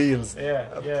 Sealing deals.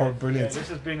 Yeah. Brilliant. Yeah, this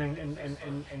has been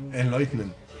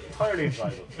Enlightening. Entirely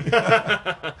enjoyable.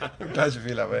 I'm glad you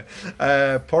feel that way.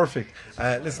 Perfect.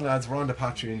 Listen, lads, we're on the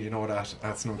Patreon. You know that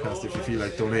at Snowcast. If you feel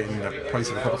like donating the price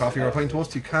of a cup of coffee or a pint to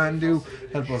us, you can do.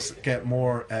 Help us get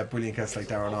more brilliant guests like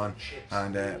Darren on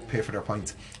and pay for their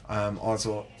pints.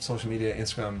 Also, social media,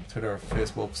 Instagram, Twitter,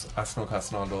 Facebooks at Snowcast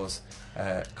and all those,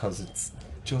 because it's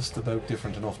just about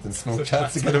different enough than Snow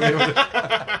Chats to get away with it.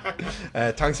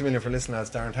 Thanks a million for listening,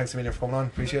 lads. Darren, thanks a million for coming on.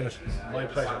 Appreciate it. My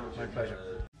pleasure.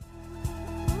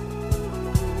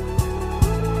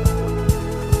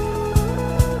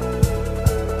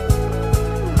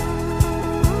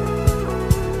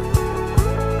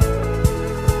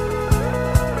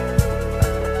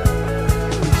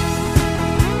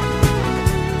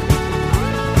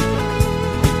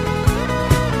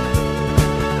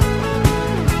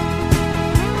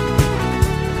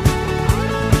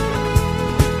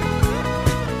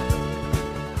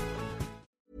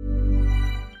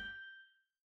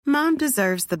 Mom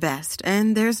deserves the best,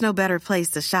 and there's no better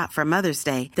place to shop for Mother's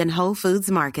Day than Whole Foods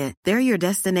Market. They're your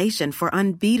destination for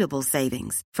unbeatable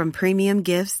savings, from premium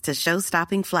gifts to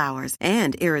show-stopping flowers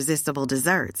and irresistible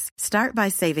desserts. Start by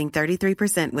saving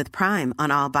 33% with Prime on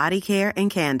all body care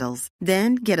and candles.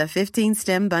 Then get a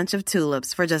 15-stem bunch of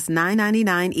tulips for just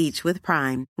 $9.99 each with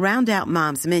Prime. Round out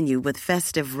Mom's menu with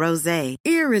festive rosé,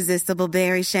 irresistible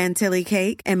berry chantilly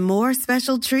cake, and more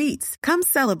special treats. Come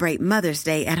celebrate Mother's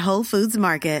Day at Whole Foods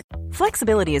Market.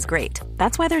 Flexibility is great.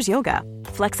 That's why there's yoga.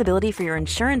 Flexibility for your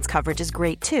insurance coverage is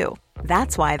great too.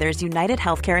 That's why there's United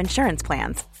Healthcare Insurance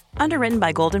Plans. Underwritten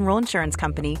by Golden Rule Insurance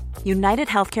Company, United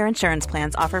Healthcare Insurance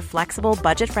Plans offer flexible,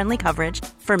 budget-friendly coverage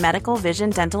for medical, vision,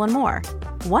 dental, and more.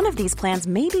 One of these plans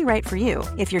may be right for you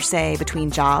if you're, say, between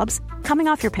jobs, coming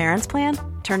off your parents' plan,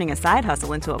 turning a side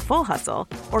hustle into a full hustle,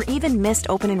 or even missed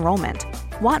open enrollment.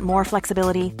 Want more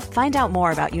flexibility? Find out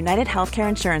more about United Healthcare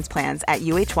Insurance Plans at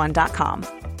uh1.com.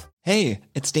 Hey,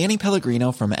 it's Danny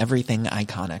Pellegrino from Everything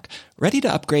Iconic. Ready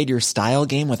to upgrade your style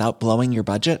game without blowing your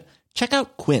budget? Check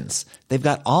out Quince. They've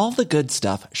got all the good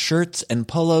stuff, shirts and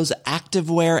polos,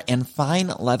 activewear, and fine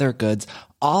leather goods,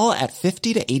 all at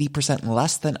 50 to 80%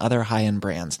 less than other high-end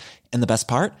brands. And the best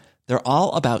part? They're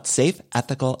all about safe,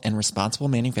 ethical, and responsible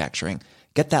manufacturing.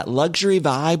 Get that luxury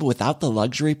vibe without the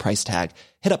luxury price tag.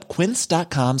 Hit up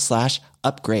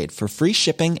quince.com/upgrade for free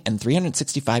shipping and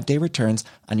 365-day returns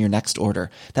on your next order.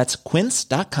 That's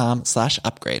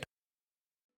quince.com/upgrade.